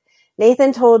lied.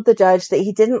 Nathan told the judge that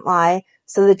he didn't lie,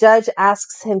 so the judge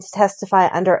asks him to testify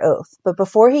under oath. But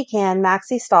before he can,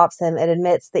 Maxie stops him and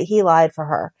admits that he lied for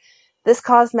her. This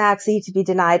caused Maxie to be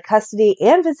denied custody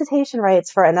and visitation rights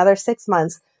for another 6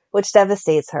 months, which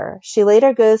devastates her. She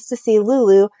later goes to see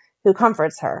Lulu, who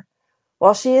comforts her.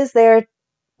 While she is there,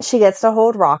 she gets to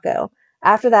hold Rocco.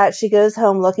 After that, she goes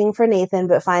home looking for Nathan,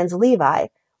 but finds Levi.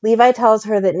 Levi tells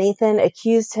her that Nathan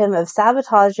accused him of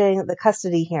sabotaging the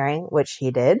custody hearing, which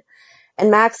he did, and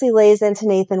Maxie lays into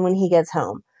Nathan when he gets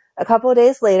home. A couple of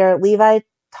days later, Levi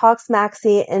talks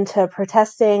Maxie into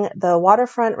protesting the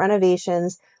waterfront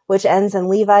renovations, which ends in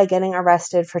Levi getting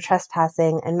arrested for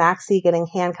trespassing and Maxie getting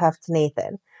handcuffed to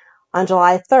Nathan. On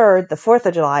July 3rd, the 4th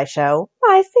of July show,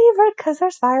 my favorite because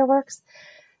there's fireworks,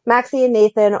 Maxie and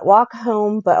Nathan walk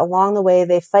home, but along the way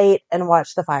they fight and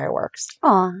watch the fireworks.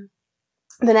 Aw.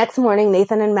 The next morning,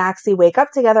 Nathan and Maxie wake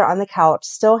up together on the couch,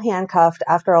 still handcuffed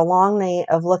after a long night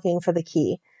of looking for the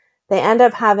key. They end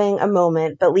up having a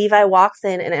moment, but Levi walks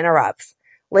in and interrupts.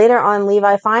 Later on,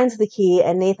 Levi finds the key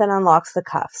and Nathan unlocks the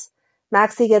cuffs.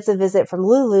 Maxie gets a visit from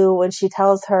Lulu when she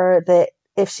tells her that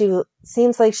if she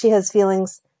seems like she has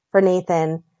feelings for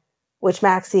Nathan, which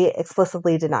Maxie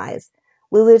explicitly denies.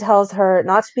 Lulu tells her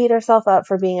not to beat herself up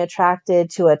for being attracted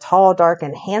to a tall, dark,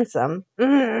 and handsome,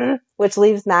 which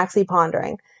leaves Maxie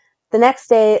pondering. The next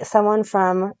day, someone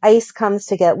from ICE comes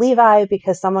to get Levi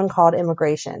because someone called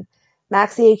immigration.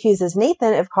 Maxie accuses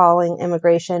Nathan of calling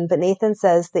immigration, but Nathan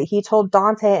says that he told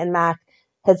Dante and Mac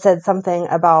had said something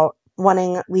about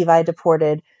wanting Levi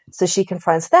deported, so she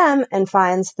confronts them and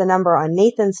finds the number on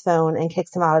Nathan's phone and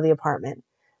kicks him out of the apartment.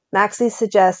 Maxie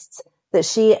suggests that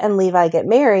she and Levi get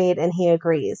married, and he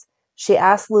agrees. She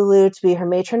asks Lulu to be her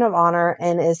matron of honor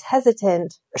and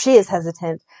she is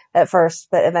hesitant at first,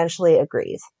 but eventually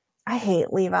agrees. I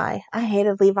hate Levi. I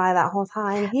hated Levi that whole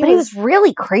time. He was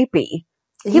really creepy.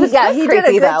 He was creepy did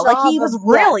a good though. Like he was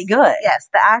really good. Yes,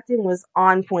 the acting was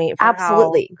on point for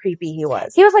Absolutely. how creepy he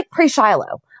was. He was like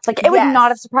pre-Shiloh. Like it would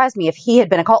not have surprised me if he had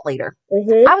been a cult leader.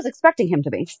 Mm-hmm. I was expecting him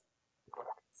to be.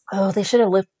 Oh, they should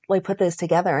have put this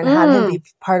together and had him be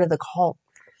part of the cult.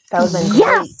 That would have been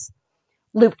great.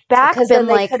 Looped back, because then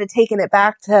they could have taken it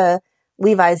back to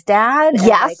Levi's dad. And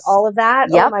like all of that.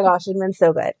 Yep. Oh my gosh, it'd been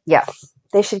so good. Yes.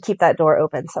 They should keep that door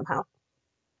open somehow.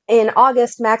 In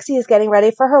August, Maxie is getting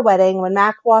ready for her wedding when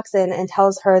Mac walks in and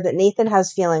tells her that Nathan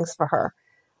has feelings for her.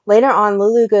 Later on,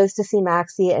 Lulu goes to see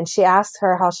Maxie and she asks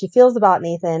her how she feels about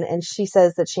Nathan, and she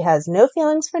says that she has no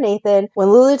feelings for Nathan. When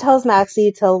Lulu tells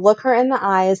Maxie to look her in the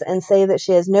eyes and say that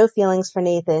she has no feelings for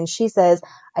Nathan, she says,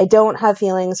 "I don't have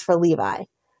feelings for Levi."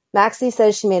 Maxie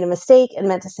says she made a mistake and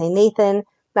meant to say Nathan.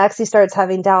 Maxie starts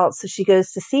having doubts, so she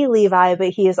goes to see Levi, but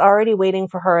he is already waiting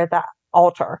for her at the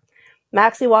altar.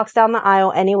 Maxie walks down the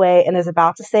aisle anyway and is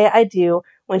about to say "I do"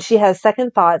 when she has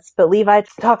second thoughts, but Levi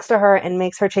talks to her and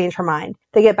makes her change her mind.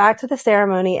 They get back to the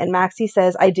ceremony and Maxie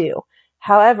says "I do."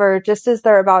 However, just as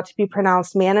they're about to be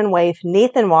pronounced man and wife,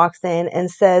 Nathan walks in and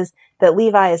says that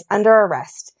Levi is under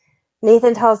arrest.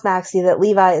 Nathan tells Maxie that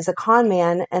Levi is a con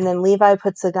man, and then Levi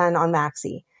puts a gun on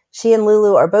Maxie. She and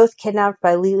Lulu are both kidnapped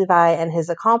by Levi and his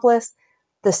accomplice,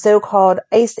 the so-called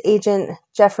ICE agent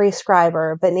Jeffrey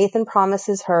Scriber, but Nathan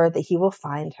promises her that he will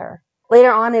find her.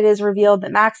 Later on, it is revealed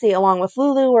that Maxie, along with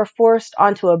Lulu, were forced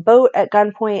onto a boat at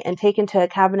gunpoint and taken to a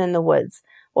cabin in the woods.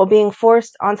 While being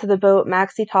forced onto the boat,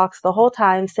 Maxie talks the whole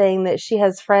time, saying that she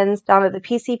has friends down at the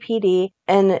PCPD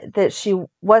and that she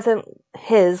wasn't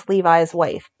Levi's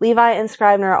wife. Levi and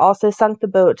Scribner also sunk the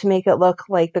boat to make it look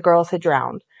like the girls had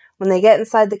drowned. When they get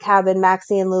inside the cabin,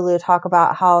 Maxie and Lulu talk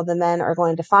about how the men are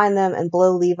going to find them and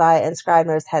blow Levi and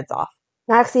Scribner's heads off.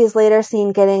 Maxie is later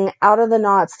seen getting out of the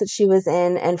knots that she was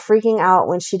in and freaking out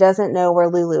when she doesn't know where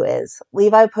Lulu is.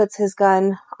 Levi puts his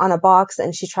gun on a box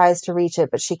and she tries to reach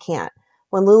it, but she can't.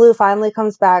 When Lulu finally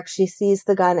comes back, she sees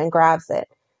the gun and grabs it.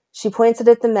 She points it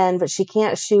at the men, but she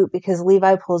can't shoot because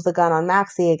Levi pulls the gun on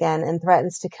Maxie again and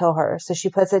threatens to kill her, so she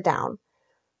puts it down.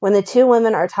 When the two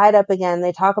women are tied up again,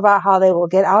 they talk about how they will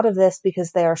get out of this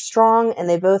because they are strong and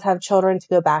they both have children to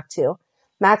go back to.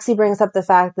 Maxie brings up the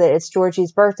fact that it's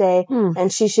Georgie's birthday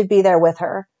and she should be there with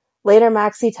her. Later,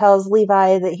 Maxie tells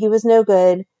Levi that he was no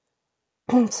good,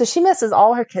 so she misses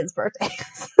all her kids'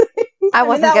 birthdays. I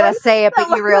wasn't going to say it, but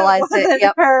you realized it.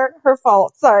 Yep. Her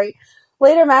fault. Sorry.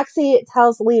 Later, Maxie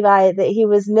tells Levi that he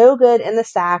was no good in the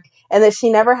sack and that she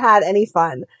never had any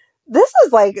fun. This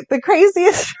is like the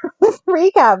craziest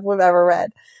recap we've ever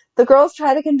read. The girls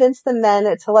try to convince the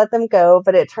men to let them go,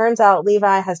 but it turns out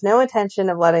Levi has no intention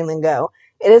of letting them go.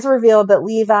 It is revealed that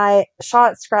Levi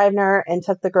shot Scribner and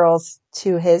took the girls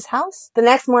to his house. The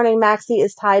next morning, Maxie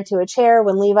is tied to a chair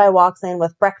when Levi walks in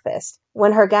with breakfast.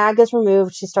 When her gag is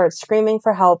removed, she starts screaming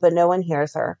for help, but no one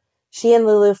hears her. She and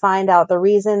Lulu find out the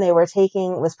reason they were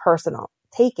taken was personal.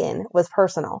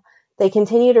 They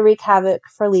continue to wreak havoc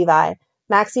for Levi.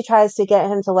 Maxie tries to get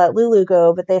him to let Lulu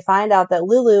go, but they find out that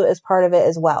Lulu is part of it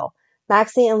as well.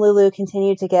 Maxie and Lulu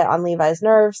continue to get on Levi's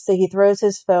nerves, so he throws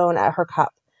his phone at her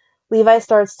cup. Levi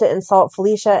starts to insult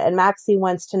Felicia, and Maxie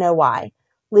wants to know why.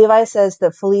 Levi says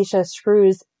that Felicia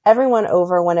screws everyone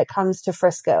over when it comes to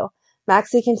Frisco.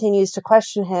 Maxie continues to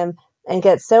question him and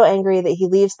gets so angry that he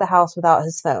leaves the house without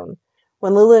his phone.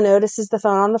 When Lulu notices the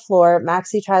phone on the floor,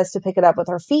 Maxie tries to pick it up with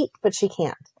her feet, but she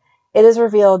can't. It is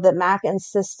revealed that Mac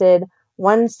insisted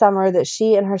one summer that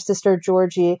she and her sister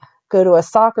Georgie go to a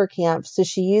soccer camp, so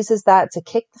she uses that to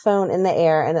kick the phone in the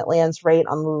air and it lands right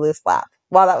on Lulu's lap.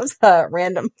 Wow, that was a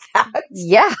random fact.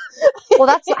 Yeah. Well,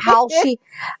 that's how she,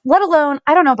 let alone,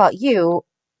 I don't know about you.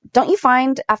 Don't you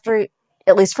find after,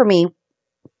 at least for me,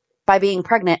 by being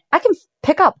pregnant, I can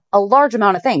pick up a large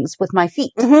amount of things with my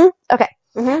feet. Mm-hmm. Okay.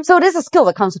 Mm-hmm. So it is a skill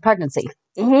that comes with pregnancy.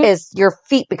 Mm-hmm. Is your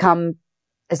feet become,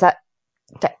 is that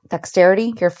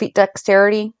dexterity? Your feet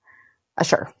dexterity?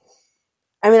 Sure.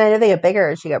 I mean, I know they get bigger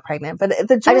as you get pregnant, but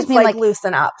the joints mean, like,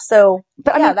 loosen up. So,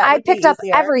 but yeah, I mean, I picked up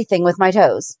everything with my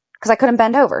toes because I couldn't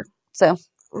bend over. So,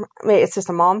 I mean, it's just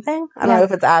a mom thing. I don't know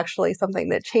if it's actually something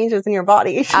that changes in your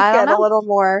body. You should get a little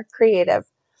more creative.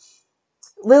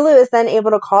 Lulu is then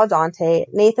able to call Dante.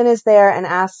 Nathan is there and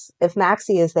asks if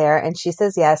Maxie is there, and she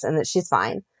says yes and that she's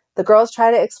fine. The girls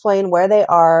try to explain where they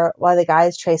are while the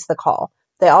guys trace the call.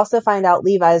 They also find out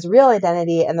Levi's real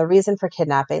identity and the reason for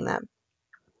kidnapping them.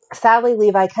 Sadly,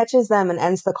 Levi catches them and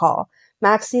ends the call.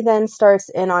 Maxie then starts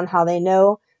in on how they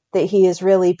know that he is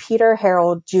really Peter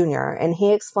Harold Jr., and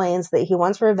he explains that he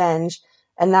wants revenge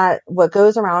and that what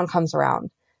goes around comes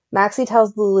around. Maxie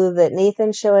tells Lulu that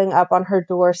Nathan showing up on her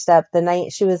doorstep the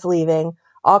night she was leaving,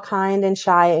 all kind and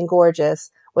shy and gorgeous,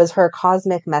 was her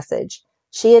cosmic message.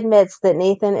 She admits that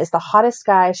Nathan is the hottest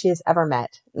guy she has ever met.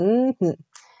 Mm-hmm.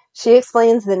 She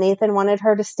explains that Nathan wanted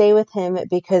her to stay with him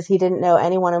because he didn't know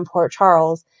anyone in Port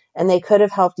Charles, and they could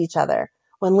have helped each other.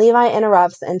 When Levi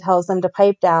interrupts and tells them to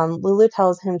pipe down, Lulu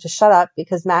tells him to shut up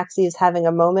because Maxie is having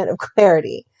a moment of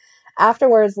clarity.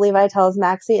 Afterwards, Levi tells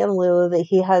Maxie and Lulu that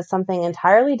he has something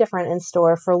entirely different in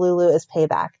store for Lulu as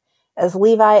payback. As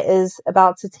Levi is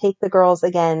about to take the girls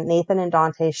again, Nathan and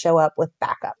Dante show up with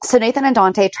backup. So Nathan and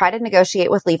Dante try to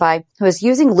negotiate with Levi, who is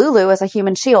using Lulu as a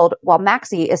human shield while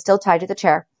Maxie is still tied to the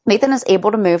chair. Nathan is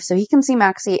able to move so he can see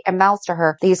Maxie and mouths to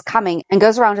her that he's coming and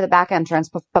goes around to the back entrance.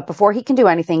 But before he can do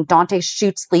anything, Dante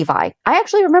shoots Levi. I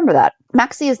actually remember that.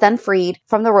 Maxie is then freed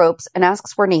from the ropes and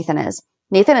asks where Nathan is.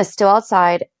 Nathan is still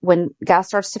outside when gas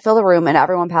starts to fill the room and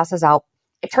everyone passes out.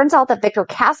 It turns out that Victor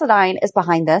Cassadine is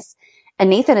behind this, and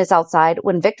Nathan is outside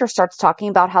when Victor starts talking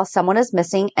about how someone is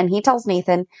missing, and he tells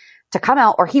Nathan to come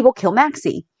out or he will kill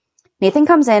Maxie. Nathan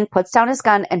comes in, puts down his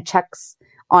gun, and checks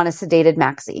on a sedated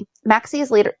Maxie. Maxie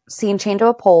is later seen chained to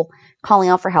a pole, calling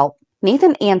out for help.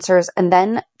 Nathan answers and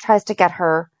then tries to get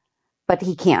her, but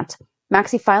he can't.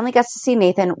 Maxie finally gets to see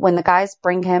Nathan when the guys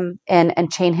bring him in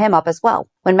and chain him up as well.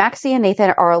 When Maxie and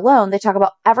Nathan are alone, they talk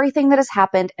about everything that has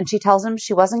happened, and she tells him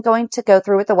she wasn't going to go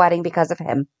through with the wedding because of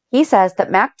him. He says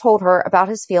that Mac told her about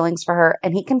his feelings for her,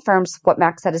 and he confirms what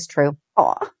Mac said is true.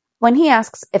 Aww. When he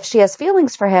asks if she has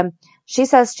feelings for him, she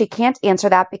says she can't answer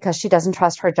that because she doesn't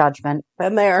trust her judgment.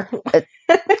 Been there.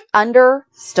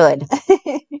 Understood.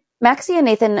 Maxie and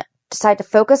Nathan decide to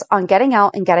focus on getting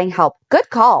out and getting help. Good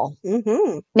call.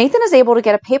 Mm-hmm. Nathan is able to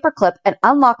get a paperclip and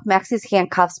unlock Maxie's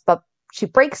handcuffs, but she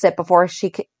breaks it before she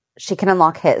can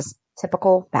unlock his.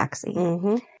 Typical Maxie.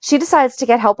 Mm-hmm. She decides to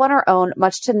get help on her own,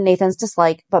 much to Nathan's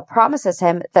dislike, but promises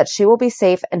him that she will be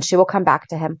safe and she will come back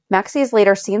to him. Maxie is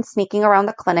later seen sneaking around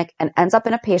the clinic and ends up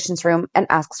in a patient's room and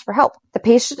asks for help. The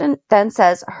patient then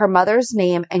says her mother's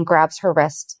name and grabs her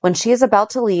wrist. When she is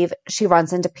about to leave, she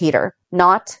runs into Peter.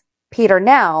 Not Peter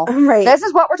now. Right. This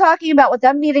is what we're talking about with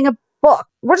them needing a book.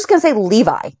 We're just going to say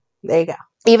Levi. There you go.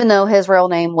 Even though his real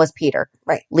name was Peter.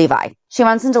 Right. Levi. She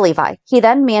runs into Levi. He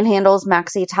then manhandles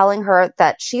Maxie, telling her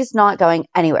that she's not going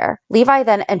anywhere. Levi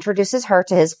then introduces her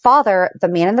to his father, the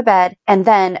man in the bed, and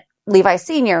then Levi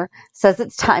Sr. says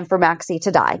it's time for Maxie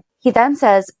to die. He then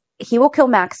says he will kill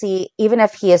Maxie even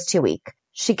if he is too weak.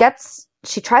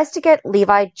 She tries to get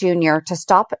Levi Jr. to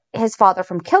stop his father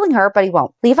from killing her, but he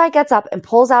won't. Levi gets up and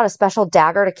pulls out a special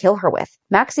dagger to kill her with.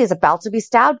 Maxie is about to be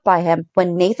stabbed by him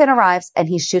when Nathan arrives and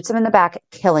he shoots him in the back,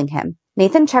 killing him.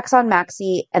 Nathan checks on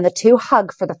Maxie and the two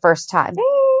hug for the first time.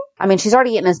 I mean, she's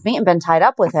already eaten his meat and been tied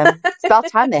up with him. It's about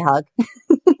time they hug.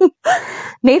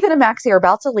 Nathan and Maxie are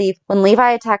about to leave when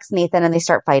Levi attacks Nathan and they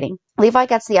start fighting. Levi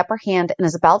gets the upper hand and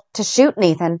is about to shoot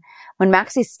Nathan when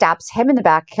Maxie stabs him in the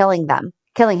back, killing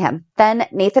him. Then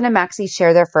Nathan and Maxie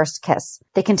share their first kiss.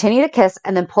 They continue to kiss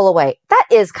and then pull away. That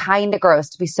is kind of gross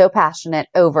to be so passionate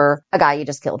over a guy you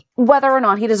just killed. Whether or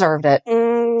not he deserved it.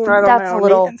 That's a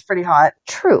little... Nathan's pretty hot.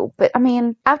 True. But I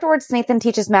mean, afterwards Nathan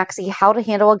teaches Maxie how to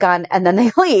handle a gun and then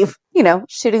they leave. You know,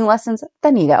 shooting lessons,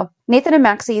 then you go. Nathan and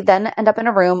Maxie then end up in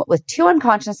a room with two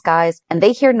unconscious guys and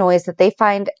they hear noise that they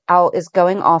find out is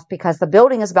going off because the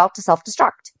building is about to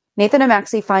self-destruct. Nathan and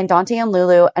Maxie find Dante and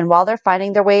Lulu, and while they're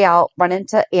finding their way out, run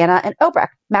into Anna and Obrecht.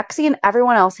 Maxie and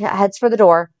everyone else heads for the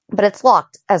door, but it's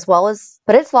locked as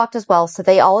well, so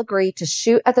they all agree to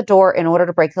shoot at the door in order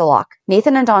to break the lock.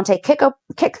 Nathan and Dante kick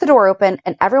the door open,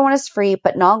 and everyone is free,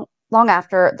 but not long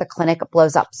after, the clinic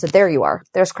blows up. So there you are.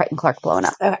 There's Crichton Clark blowing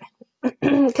up. Okay.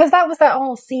 Because that was that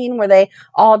whole scene where they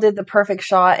all did the perfect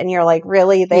shot, and you're like,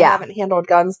 really? They haven't handled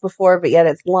guns before, but yet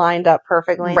it's lined up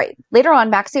perfectly. Right. Later on,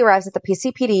 Maxie arrives at the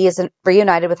PCPD is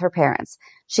reunited with her parents.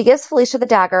 She gives Felicia the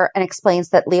dagger and explains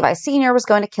that Levi Sr. was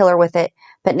going to kill her with it,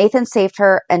 but Nathan saved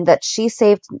her and that she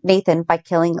saved Nathan by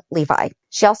killing Levi.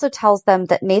 She also tells them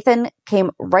that Nathan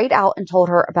came right out and told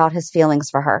her about his feelings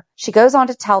for her. She goes on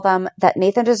to tell them that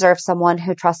Nathan deserves someone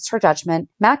who trusts her judgment.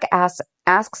 Mac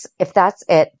asks if that's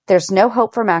it. There's no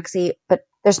hope for Maxie, but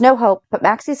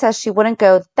Maxie says she wouldn't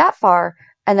go that far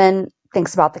and then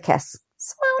thinks about the kiss.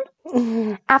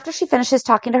 Swoon. After she finishes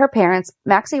talking to her parents,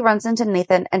 Maxie runs into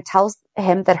Nathan and tells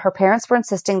him that her parents were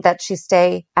insisting that she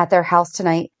stay at their house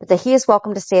tonight, but that he is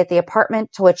welcome to stay at the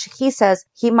apartment, to which he says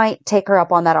he might take her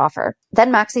up on that offer.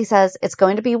 Then Maxie says it's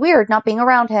going to be weird not being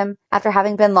around him after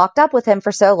having been locked up with him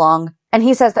for so long. And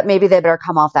he says that maybe they better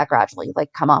come off that gradually,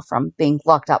 like come off from being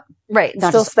locked up. Right.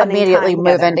 Not just immediately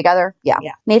move in together. Yeah.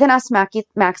 Nathan asks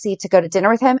Maxie to go to dinner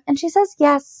with him, and she says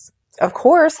yes. Of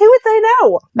course. Who would say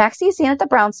no? Maxie is seen at the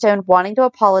brownstone wanting to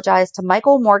apologize to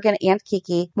Michael, Morgan, and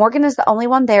Kiki. Morgan is the only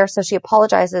one there, so she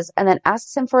apologizes and then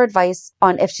asks him for advice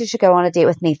on if she should go on a date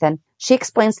with Nathan. She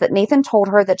explains that Nathan told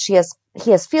her that he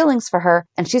has feelings for her,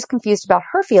 and she's confused about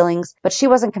her feelings, but she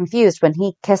wasn't confused when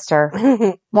he kissed her.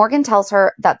 Morgan tells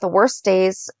her that the worst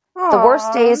days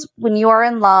when you are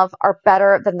in love are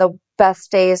better than the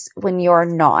best days when you're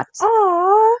not.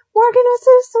 Aww, Morgan was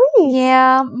so sweet.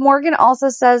 Yeah, Morgan also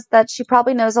says that she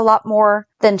probably knows a lot more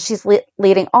than she's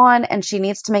leading on, and she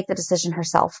needs to make the decision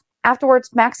herself. Afterwards,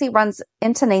 Maxie runs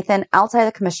into Nathan outside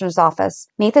the commissioner's office.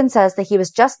 Nathan says that he was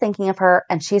just thinking of her,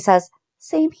 and she says,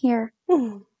 same here.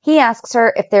 He asks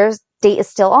her if their date is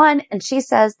still on, and she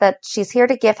says that she's here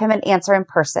to give him an answer in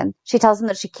person. She tells him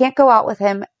that she can't go out with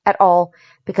him at all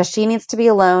because she needs to be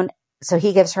alone, so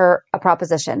he gives her a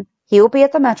proposition. He will be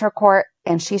at the Metro Court,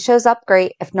 and she shows up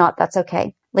great. If not, that's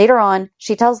okay. Later on,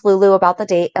 she tells Lulu about the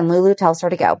date, and Lulu tells her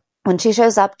to go. When she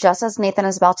shows up just as Nathan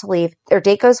is about to leave, their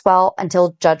date goes well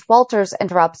until Judge Walters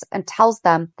interrupts and tells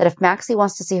them that if Maxie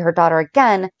wants to see her daughter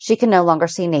again, she can no longer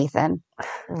see Nathan.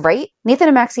 Right? Nathan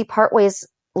and Maxie part ways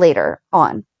later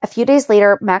on. A few days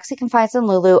later, Maxie confides in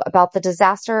Lulu about the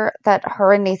disaster that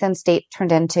her and Nathan's date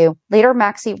turned into. Later,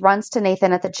 Maxie runs to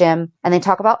Nathan at the gym, and they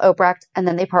talk about Obrecht, and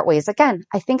then they part ways again.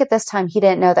 I think at this time, he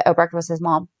didn't know that Obrecht was his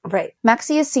mom. Right.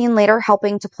 Maxie is seen later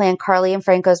helping to plan Carly and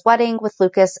Franco's wedding with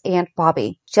Lucas and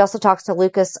Bobby. She also talks to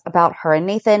Lucas about her and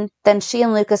Nathan. Then she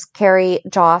and Lucas carry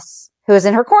Joss, who is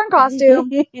in her corn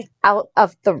costume, out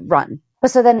of the run.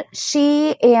 So then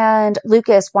she and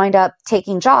Lucas wind up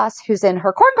taking Joss, who's in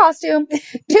her corn costume,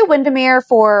 to Windermere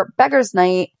for Beggar's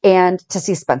Night and to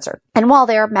see Spencer. And while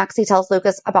there, Maxie tells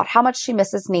Lucas about how much she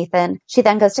misses Nathan. She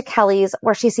then goes to Kelly's,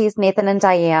 where she sees Nathan and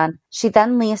Diane. She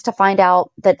then leaves to find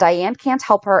out that Diane can't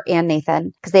help her and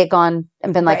Nathan because they had gone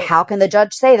and been like, how can the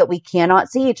judge say that we cannot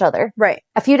see each other? Right.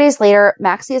 A few days later,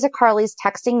 Maxie is at Carly's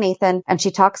texting Nathan, and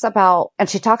she talks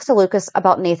to Lucas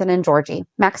about Nathan and Georgie.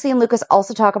 Maxie and Lucas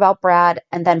also talk about Brad,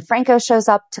 and then Franco shows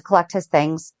up to collect his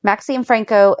things. Maxie and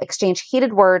Franco exchange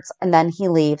heated words, and then he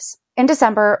leaves. In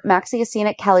December, Maxie is seen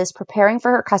at Kelly's preparing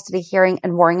for her custody hearing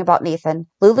and worrying about Nathan.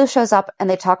 Lulu shows up, and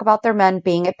they talk about their men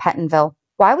being at Pentonville.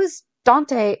 Why was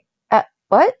Dante at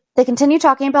what? They continue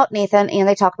talking about Nathan, and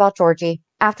they talk about Georgie.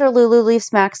 After Lulu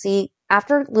leaves, Maxie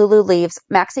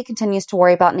continues to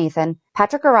worry about Nathan.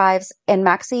 Patrick arrives, and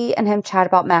Maxie and him chat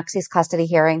about Maxie's custody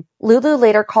hearing. Lulu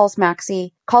later calls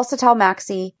to tell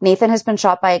Maxie Nathan has been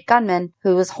shot by a gunman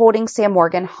who is holding Sam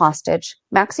Morgan hostage.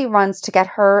 Maxie runs to get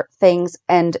her things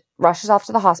and rushes off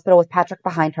to the hospital with Patrick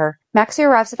behind her. Maxie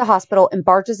arrives at the hospital and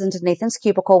barges into Nathan's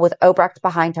cubicle with Obrecht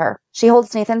behind her. She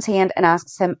holds Nathan's hand and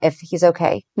asks him if he's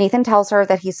okay. Nathan tells her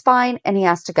that he's fine and he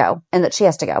has to go, and that she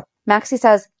has to go. Maxie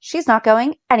says she's not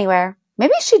going anywhere.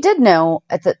 Maybe he did know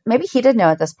at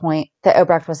this point that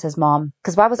Obrecht was his mom.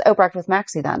 Because why was Obrecht with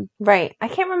Maxie then? Right. I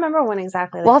can't remember when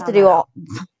exactly. We'll have to do all.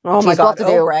 Oh my God,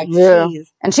 Obrecht. Yeah.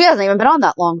 And she hasn't even been on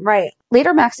that long. Right.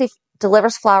 Later, Maxie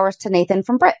delivers flowers to Nathan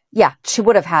from Britt. Yeah, she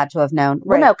would have had to have known.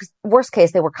 Right. Well, no, because worst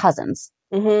case, they were cousins.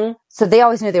 Mm-hmm. So they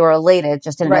always knew they were related,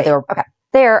 just didn't know they were. Okay.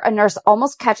 There, a nurse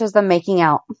almost catches them making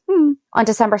out. On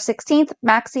December 16th,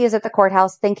 Maxie is at the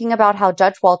courthouse thinking about how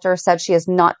Judge Walter said she is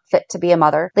not fit to be a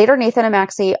mother. Later, Nathan and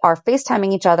Maxie are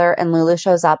FaceTiming each other, and Lulu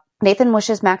shows up. Nathan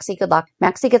wishes Maxie good luck.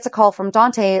 Maxie gets a call from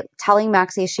Dante telling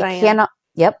Maxie she cannot...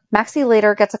 Yep. Maxie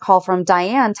later gets a call from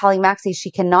Diane telling Maxie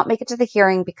she cannot make it to the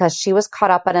hearing because she was caught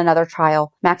up at another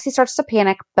trial. Maxie starts to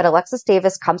panic, but Alexis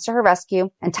Davis comes to her rescue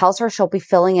and tells her she'll be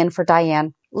filling in for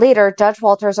Diane. Later, Judge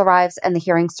Walters arrives and the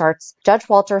hearing starts. Judge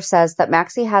Walters says that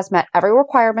Maxie has met every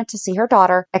requirement to see her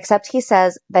daughter, except he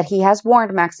says that he has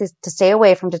warned Maxie to stay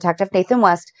away from Detective Nathan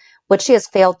West, which she has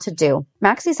failed to do.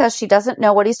 Maxie says she doesn't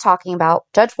know what he's talking about.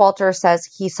 Judge Walters says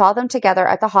he saw them together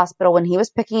at the hospital when he was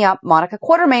picking up Monica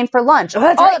Quartermain for lunch. Oh,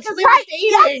 that's right.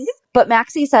 Yes. But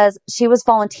Maxie says she was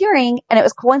volunteering and it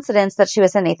was coincidence that she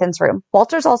was in Nathan's room.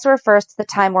 Walters also refers to the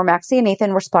time where Maxie and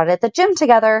Nathan were spotted at the gym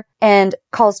together and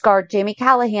calls guard Jamie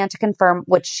Callahan to confirm,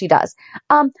 which she does.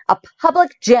 A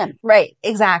public gym. Right,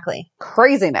 exactly.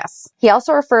 Craziness. He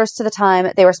also refers to the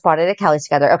time they were spotted at Kelly's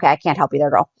together. Okay, I can't help you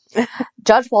there, girl.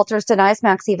 Judge Walters denies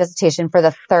Maxie visitation for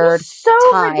the third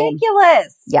time.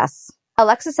 Ridiculous. Yes.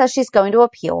 Alexa says she's going to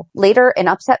appeal. Later, an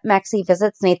upset Maxie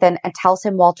visits Nathan and tells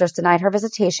him Walters denied her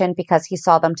visitation because he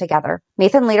saw them together.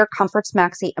 Nathan later comforts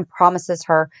Maxie and promises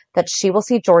her that she will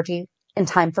see Georgie in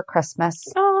time for Christmas.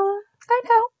 Aw, I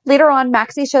know. Later on,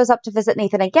 Maxie shows up to visit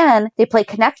Nathan again. They play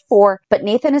Connect 4, but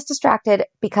Nathan is distracted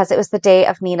because it was the day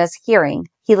of Nina's hearing.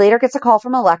 He later gets a call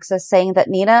from Alexis saying that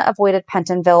Nina avoided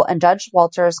Pentonville and Judge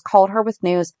Walters called her with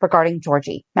news regarding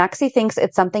Georgie. Maxie thinks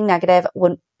it's something negative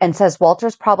and says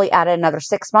Walters probably added another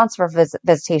 6 months for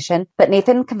visitation, but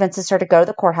Nathan convinces her to go to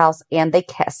the courthouse and they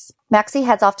kiss. Maxie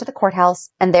heads off to the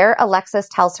courthouse, and there Alexis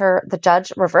tells her the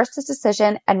judge reversed his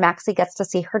decision and Maxie gets to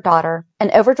see her daughter.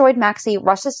 An overjoyed Maxie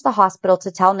rushes to the hospital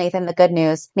to tell Nathan the good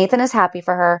news. Nathan is happy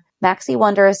for her. Maxie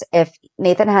wonders if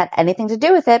Nathan had anything to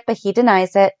do with it, but he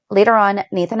denies it. Later on,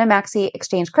 Nathan and Maxie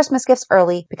exchange Christmas gifts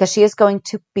early because she is going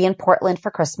to be in Portland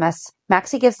for Christmas.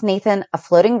 Maxie gives Nathan a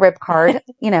floating rib card,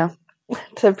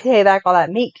 to pay back all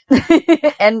that meat.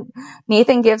 And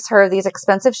Nathan gives her these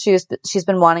expensive shoes that she's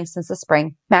been wanting since the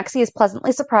spring. Maxie is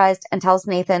pleasantly surprised and tells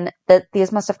Nathan that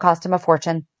these must have cost him a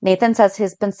fortune. Nathan says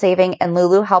he's been saving and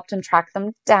Lulu helped him track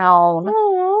them down.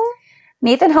 Aww.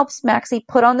 Nathan helps Maxie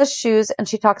put on the shoes and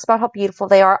she talks about how beautiful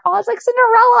they are. Oh, it's like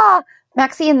Cinderella!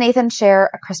 Maxie and Nathan share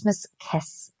a Christmas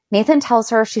kiss. Nathan tells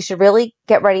her she should really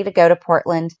get ready to go to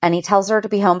Portland, and he tells her to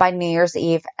be home by New Year's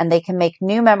Eve and they can make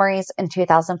new memories in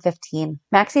 2015.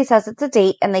 Maxie says it's a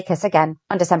date and they kiss again.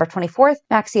 On December 24th,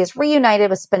 Maxie is reunited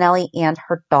with Spinelli and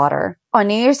her daughter. On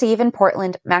New Year's Eve in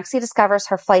Portland, Maxie discovers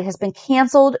her flight has been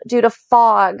canceled due to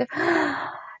fog.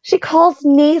 She calls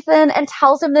Nathan and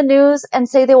tells him the news and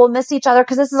say they will miss each other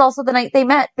because this is also the night they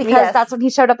met because that's when he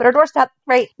showed up at her doorstep.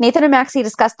 Right. Nathan and Maxie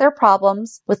discuss their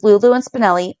problems with Lulu and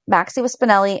Spinelli, Maxie with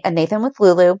Spinelli, and Nathan with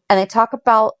Lulu. And they talk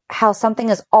about how something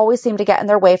has always seemed to get in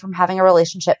their way from having a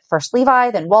relationship. First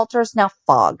Levi, then Walters, now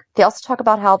Fog. They also talk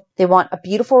about how they want a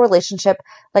beautiful relationship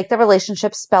like the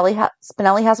relationship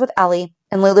Spinelli has with Ellie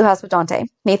and Lulu has with Dante.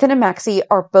 Nathan and Maxie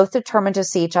are both determined to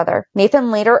see each other.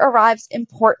 Nathan later arrives in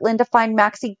Portland to find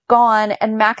Maxie gone,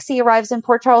 and Maxie arrives in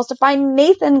Port Charles to find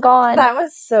Nathan gone. That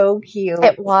was so cute.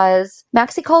 It was.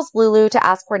 Maxie calls Lulu to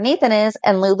ask where Nathan is,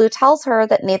 and Lulu tells her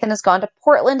that Nathan has gone to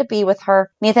Portland to be with her.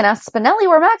 Nathan asks Spinelli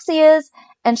where Maxie is,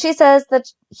 and he says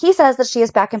that she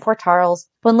is back in Port Charles.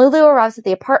 When Lulu arrives at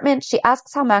the apartment, she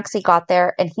asks how Maxie got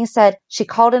there, and he said she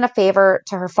called in a favor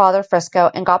to her father, Frisco,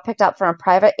 and got picked up from a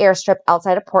private airstrip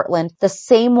outside of Portland, the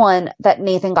same one that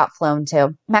Nathan got flown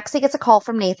to. Maxie gets a call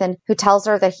from Nathan, who tells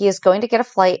her that he is going to get a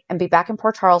flight and be back in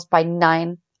Port Charles by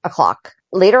 9 o'clock.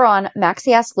 Later on,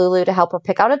 Maxie asks Lulu to help her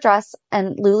pick out a dress,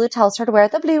 and Lulu tells her to wear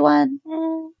the blue one.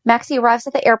 Maxie arrives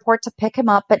at the airport to pick him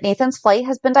up, but Nathan's flight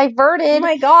has been diverted. Oh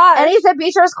my God. And he's at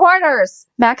Beecher's Corners.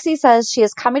 Maxie says she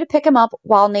is coming to pick him up,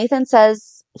 while Nathan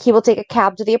says he will take a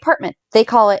cab to the apartment. They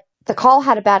call it the call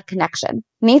had a bad connection.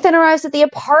 Nathan arrives at the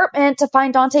apartment to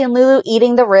find Dante and Lulu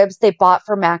eating the ribs they bought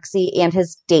for Maxie and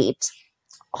his date.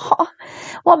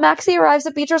 While Maxie arrives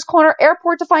at Beecher's Corner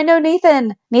Airport to find no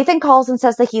Nathan. Nathan calls and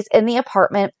says that he's in the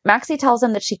apartment. Maxie tells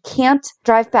him that she can't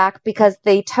drive back because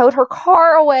they towed her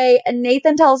car away, and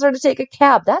Nathan tells her to take a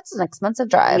cab. That's an expensive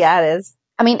drive. Yeah, it is.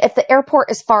 I mean, if the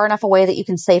airport is far enough away that you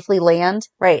can safely land,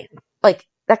 right? Like,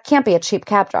 that can't be a cheap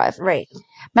cab drive. Right.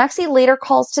 Maxie later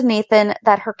calls to Nathan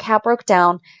that her cab broke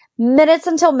down. Minutes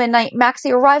until midnight,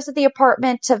 Maxie arrives at the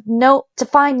apartment to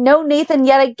find no Nathan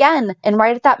yet again. And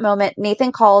right at that moment,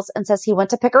 Nathan calls and says he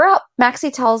went to pick her up. Maxie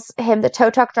tells him the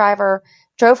tow truck driver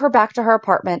drove her back to her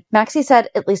apartment. Maxie said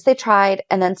at least they tried,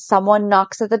 and then someone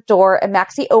knocks at the door and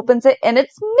Maxie opens it and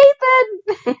it's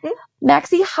Nathan!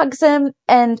 Maxie hugs him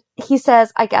and he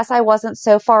says, I guess I wasn't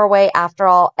so far away after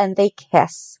all, and they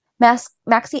kiss.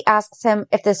 Maxie asks him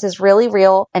if this is really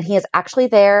real, and he is actually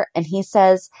there, and he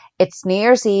says it's New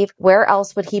Year's Eve. Where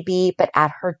else would he be but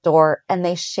at her door? And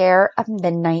they share a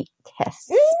midnight kiss.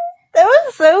 That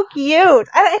was so cute.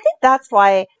 I think that's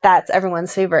why that's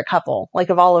everyone's favorite couple,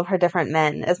 like of all of her different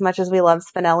men. As much as we love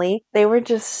Spinelli, they were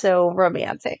just so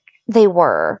romantic. They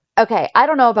were. Okay, I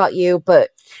don't know about you, but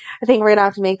I think we're going to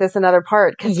have to make this another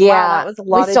part because that was a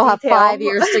lot of we still have detail. 5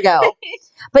 years to go.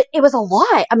 But it was a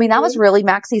lot. I mean, that was really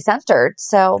Maxie-centered,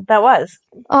 so. That was.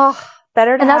 Oh,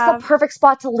 better to and have. that's the perfect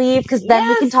spot to leave because then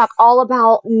we can talk all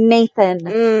about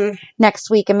Nathan next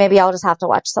week, and maybe I'll just have to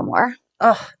watch some more.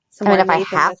 Ugh. I mean, if I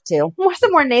have to.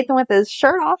 Some more Nathan with his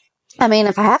shirt off. I mean,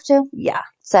 if I have to. Yeah.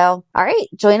 So, all right.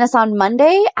 Join us on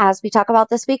Monday as we talk about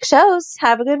this week's shows.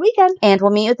 Have a good weekend. And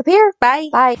we'll meet you at the pier. Bye.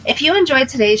 Bye. If you enjoyed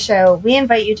today's show, we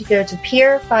invite you to go to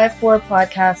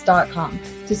pier54podcast.com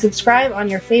to subscribe on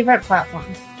your favorite platform.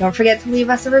 Don't forget to leave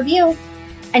us a review.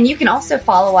 And you can also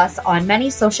follow us on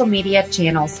many social media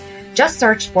channels. Just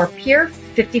search for Pier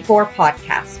 54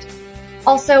 Podcast.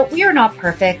 Also, we are not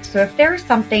perfect, so if there's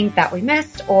something that we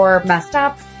missed or messed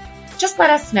up, just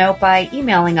let us know by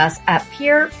emailing us at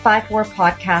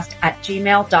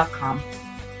pier54podcast@gmail.com.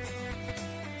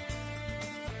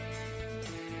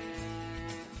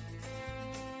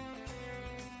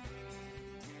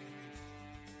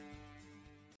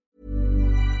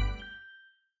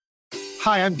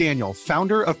 Hi, I'm Daniel,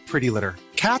 founder of Pretty Litter.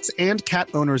 Cats and cat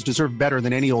owners deserve better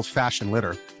than any old-fashioned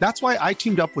litter. That's why I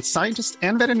teamed up with scientists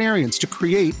and veterinarians to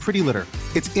create Pretty Litter.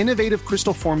 Its innovative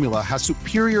crystal formula has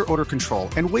superior odor control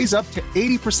and weighs up to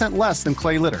 80% less than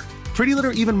clay litter. Pretty Litter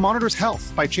even monitors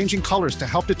health by changing colors to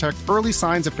help detect early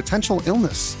signs of potential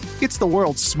illness. It's the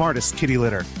world's smartest kitty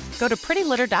litter. Go to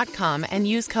prettylitter.com and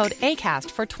use code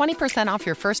ACAST for 20% off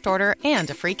your first order and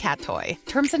a free cat toy.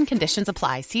 Terms and conditions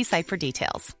apply. See site for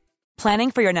details.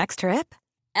 Planning for your next trip?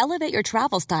 Elevate your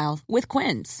travel style with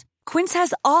Quince. Quince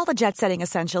has all the jet-setting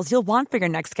essentials you'll want for your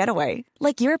next getaway,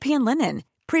 like European linen,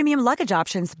 premium luggage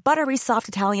options, buttery soft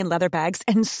Italian leather bags,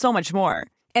 and so much more.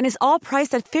 And is all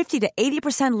priced at 50 to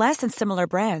 80% less than similar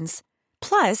brands.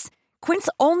 Plus, Quince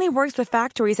only works with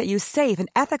factories that use safe and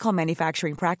ethical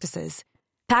manufacturing practices.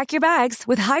 Pack your bags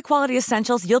with high-quality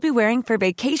essentials you'll be wearing for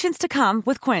vacations to come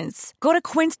with Quince. Go to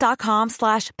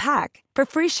quince.com/pack for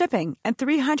free shipping and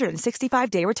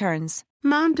 365-day returns.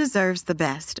 Mom deserves the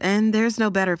best, and there's no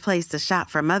better place to shop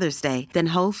for Mother's Day than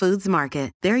Whole Foods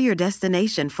Market. They're your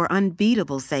destination for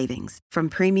unbeatable savings, from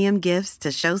premium gifts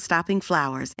to show-stopping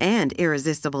flowers and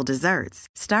irresistible desserts.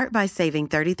 Start by saving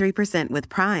 33% with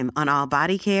Prime on all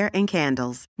body care and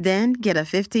candles. Then get a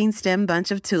 15-stem bunch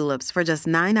of tulips for just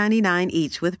 $9.99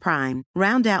 each with Prime.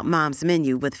 Round out Mom's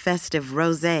menu with festive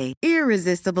rosé,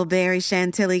 irresistible berry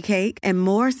chantilly cake, and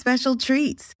more special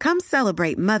treats. Come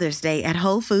celebrate Mother's Day at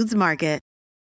Whole Foods Market.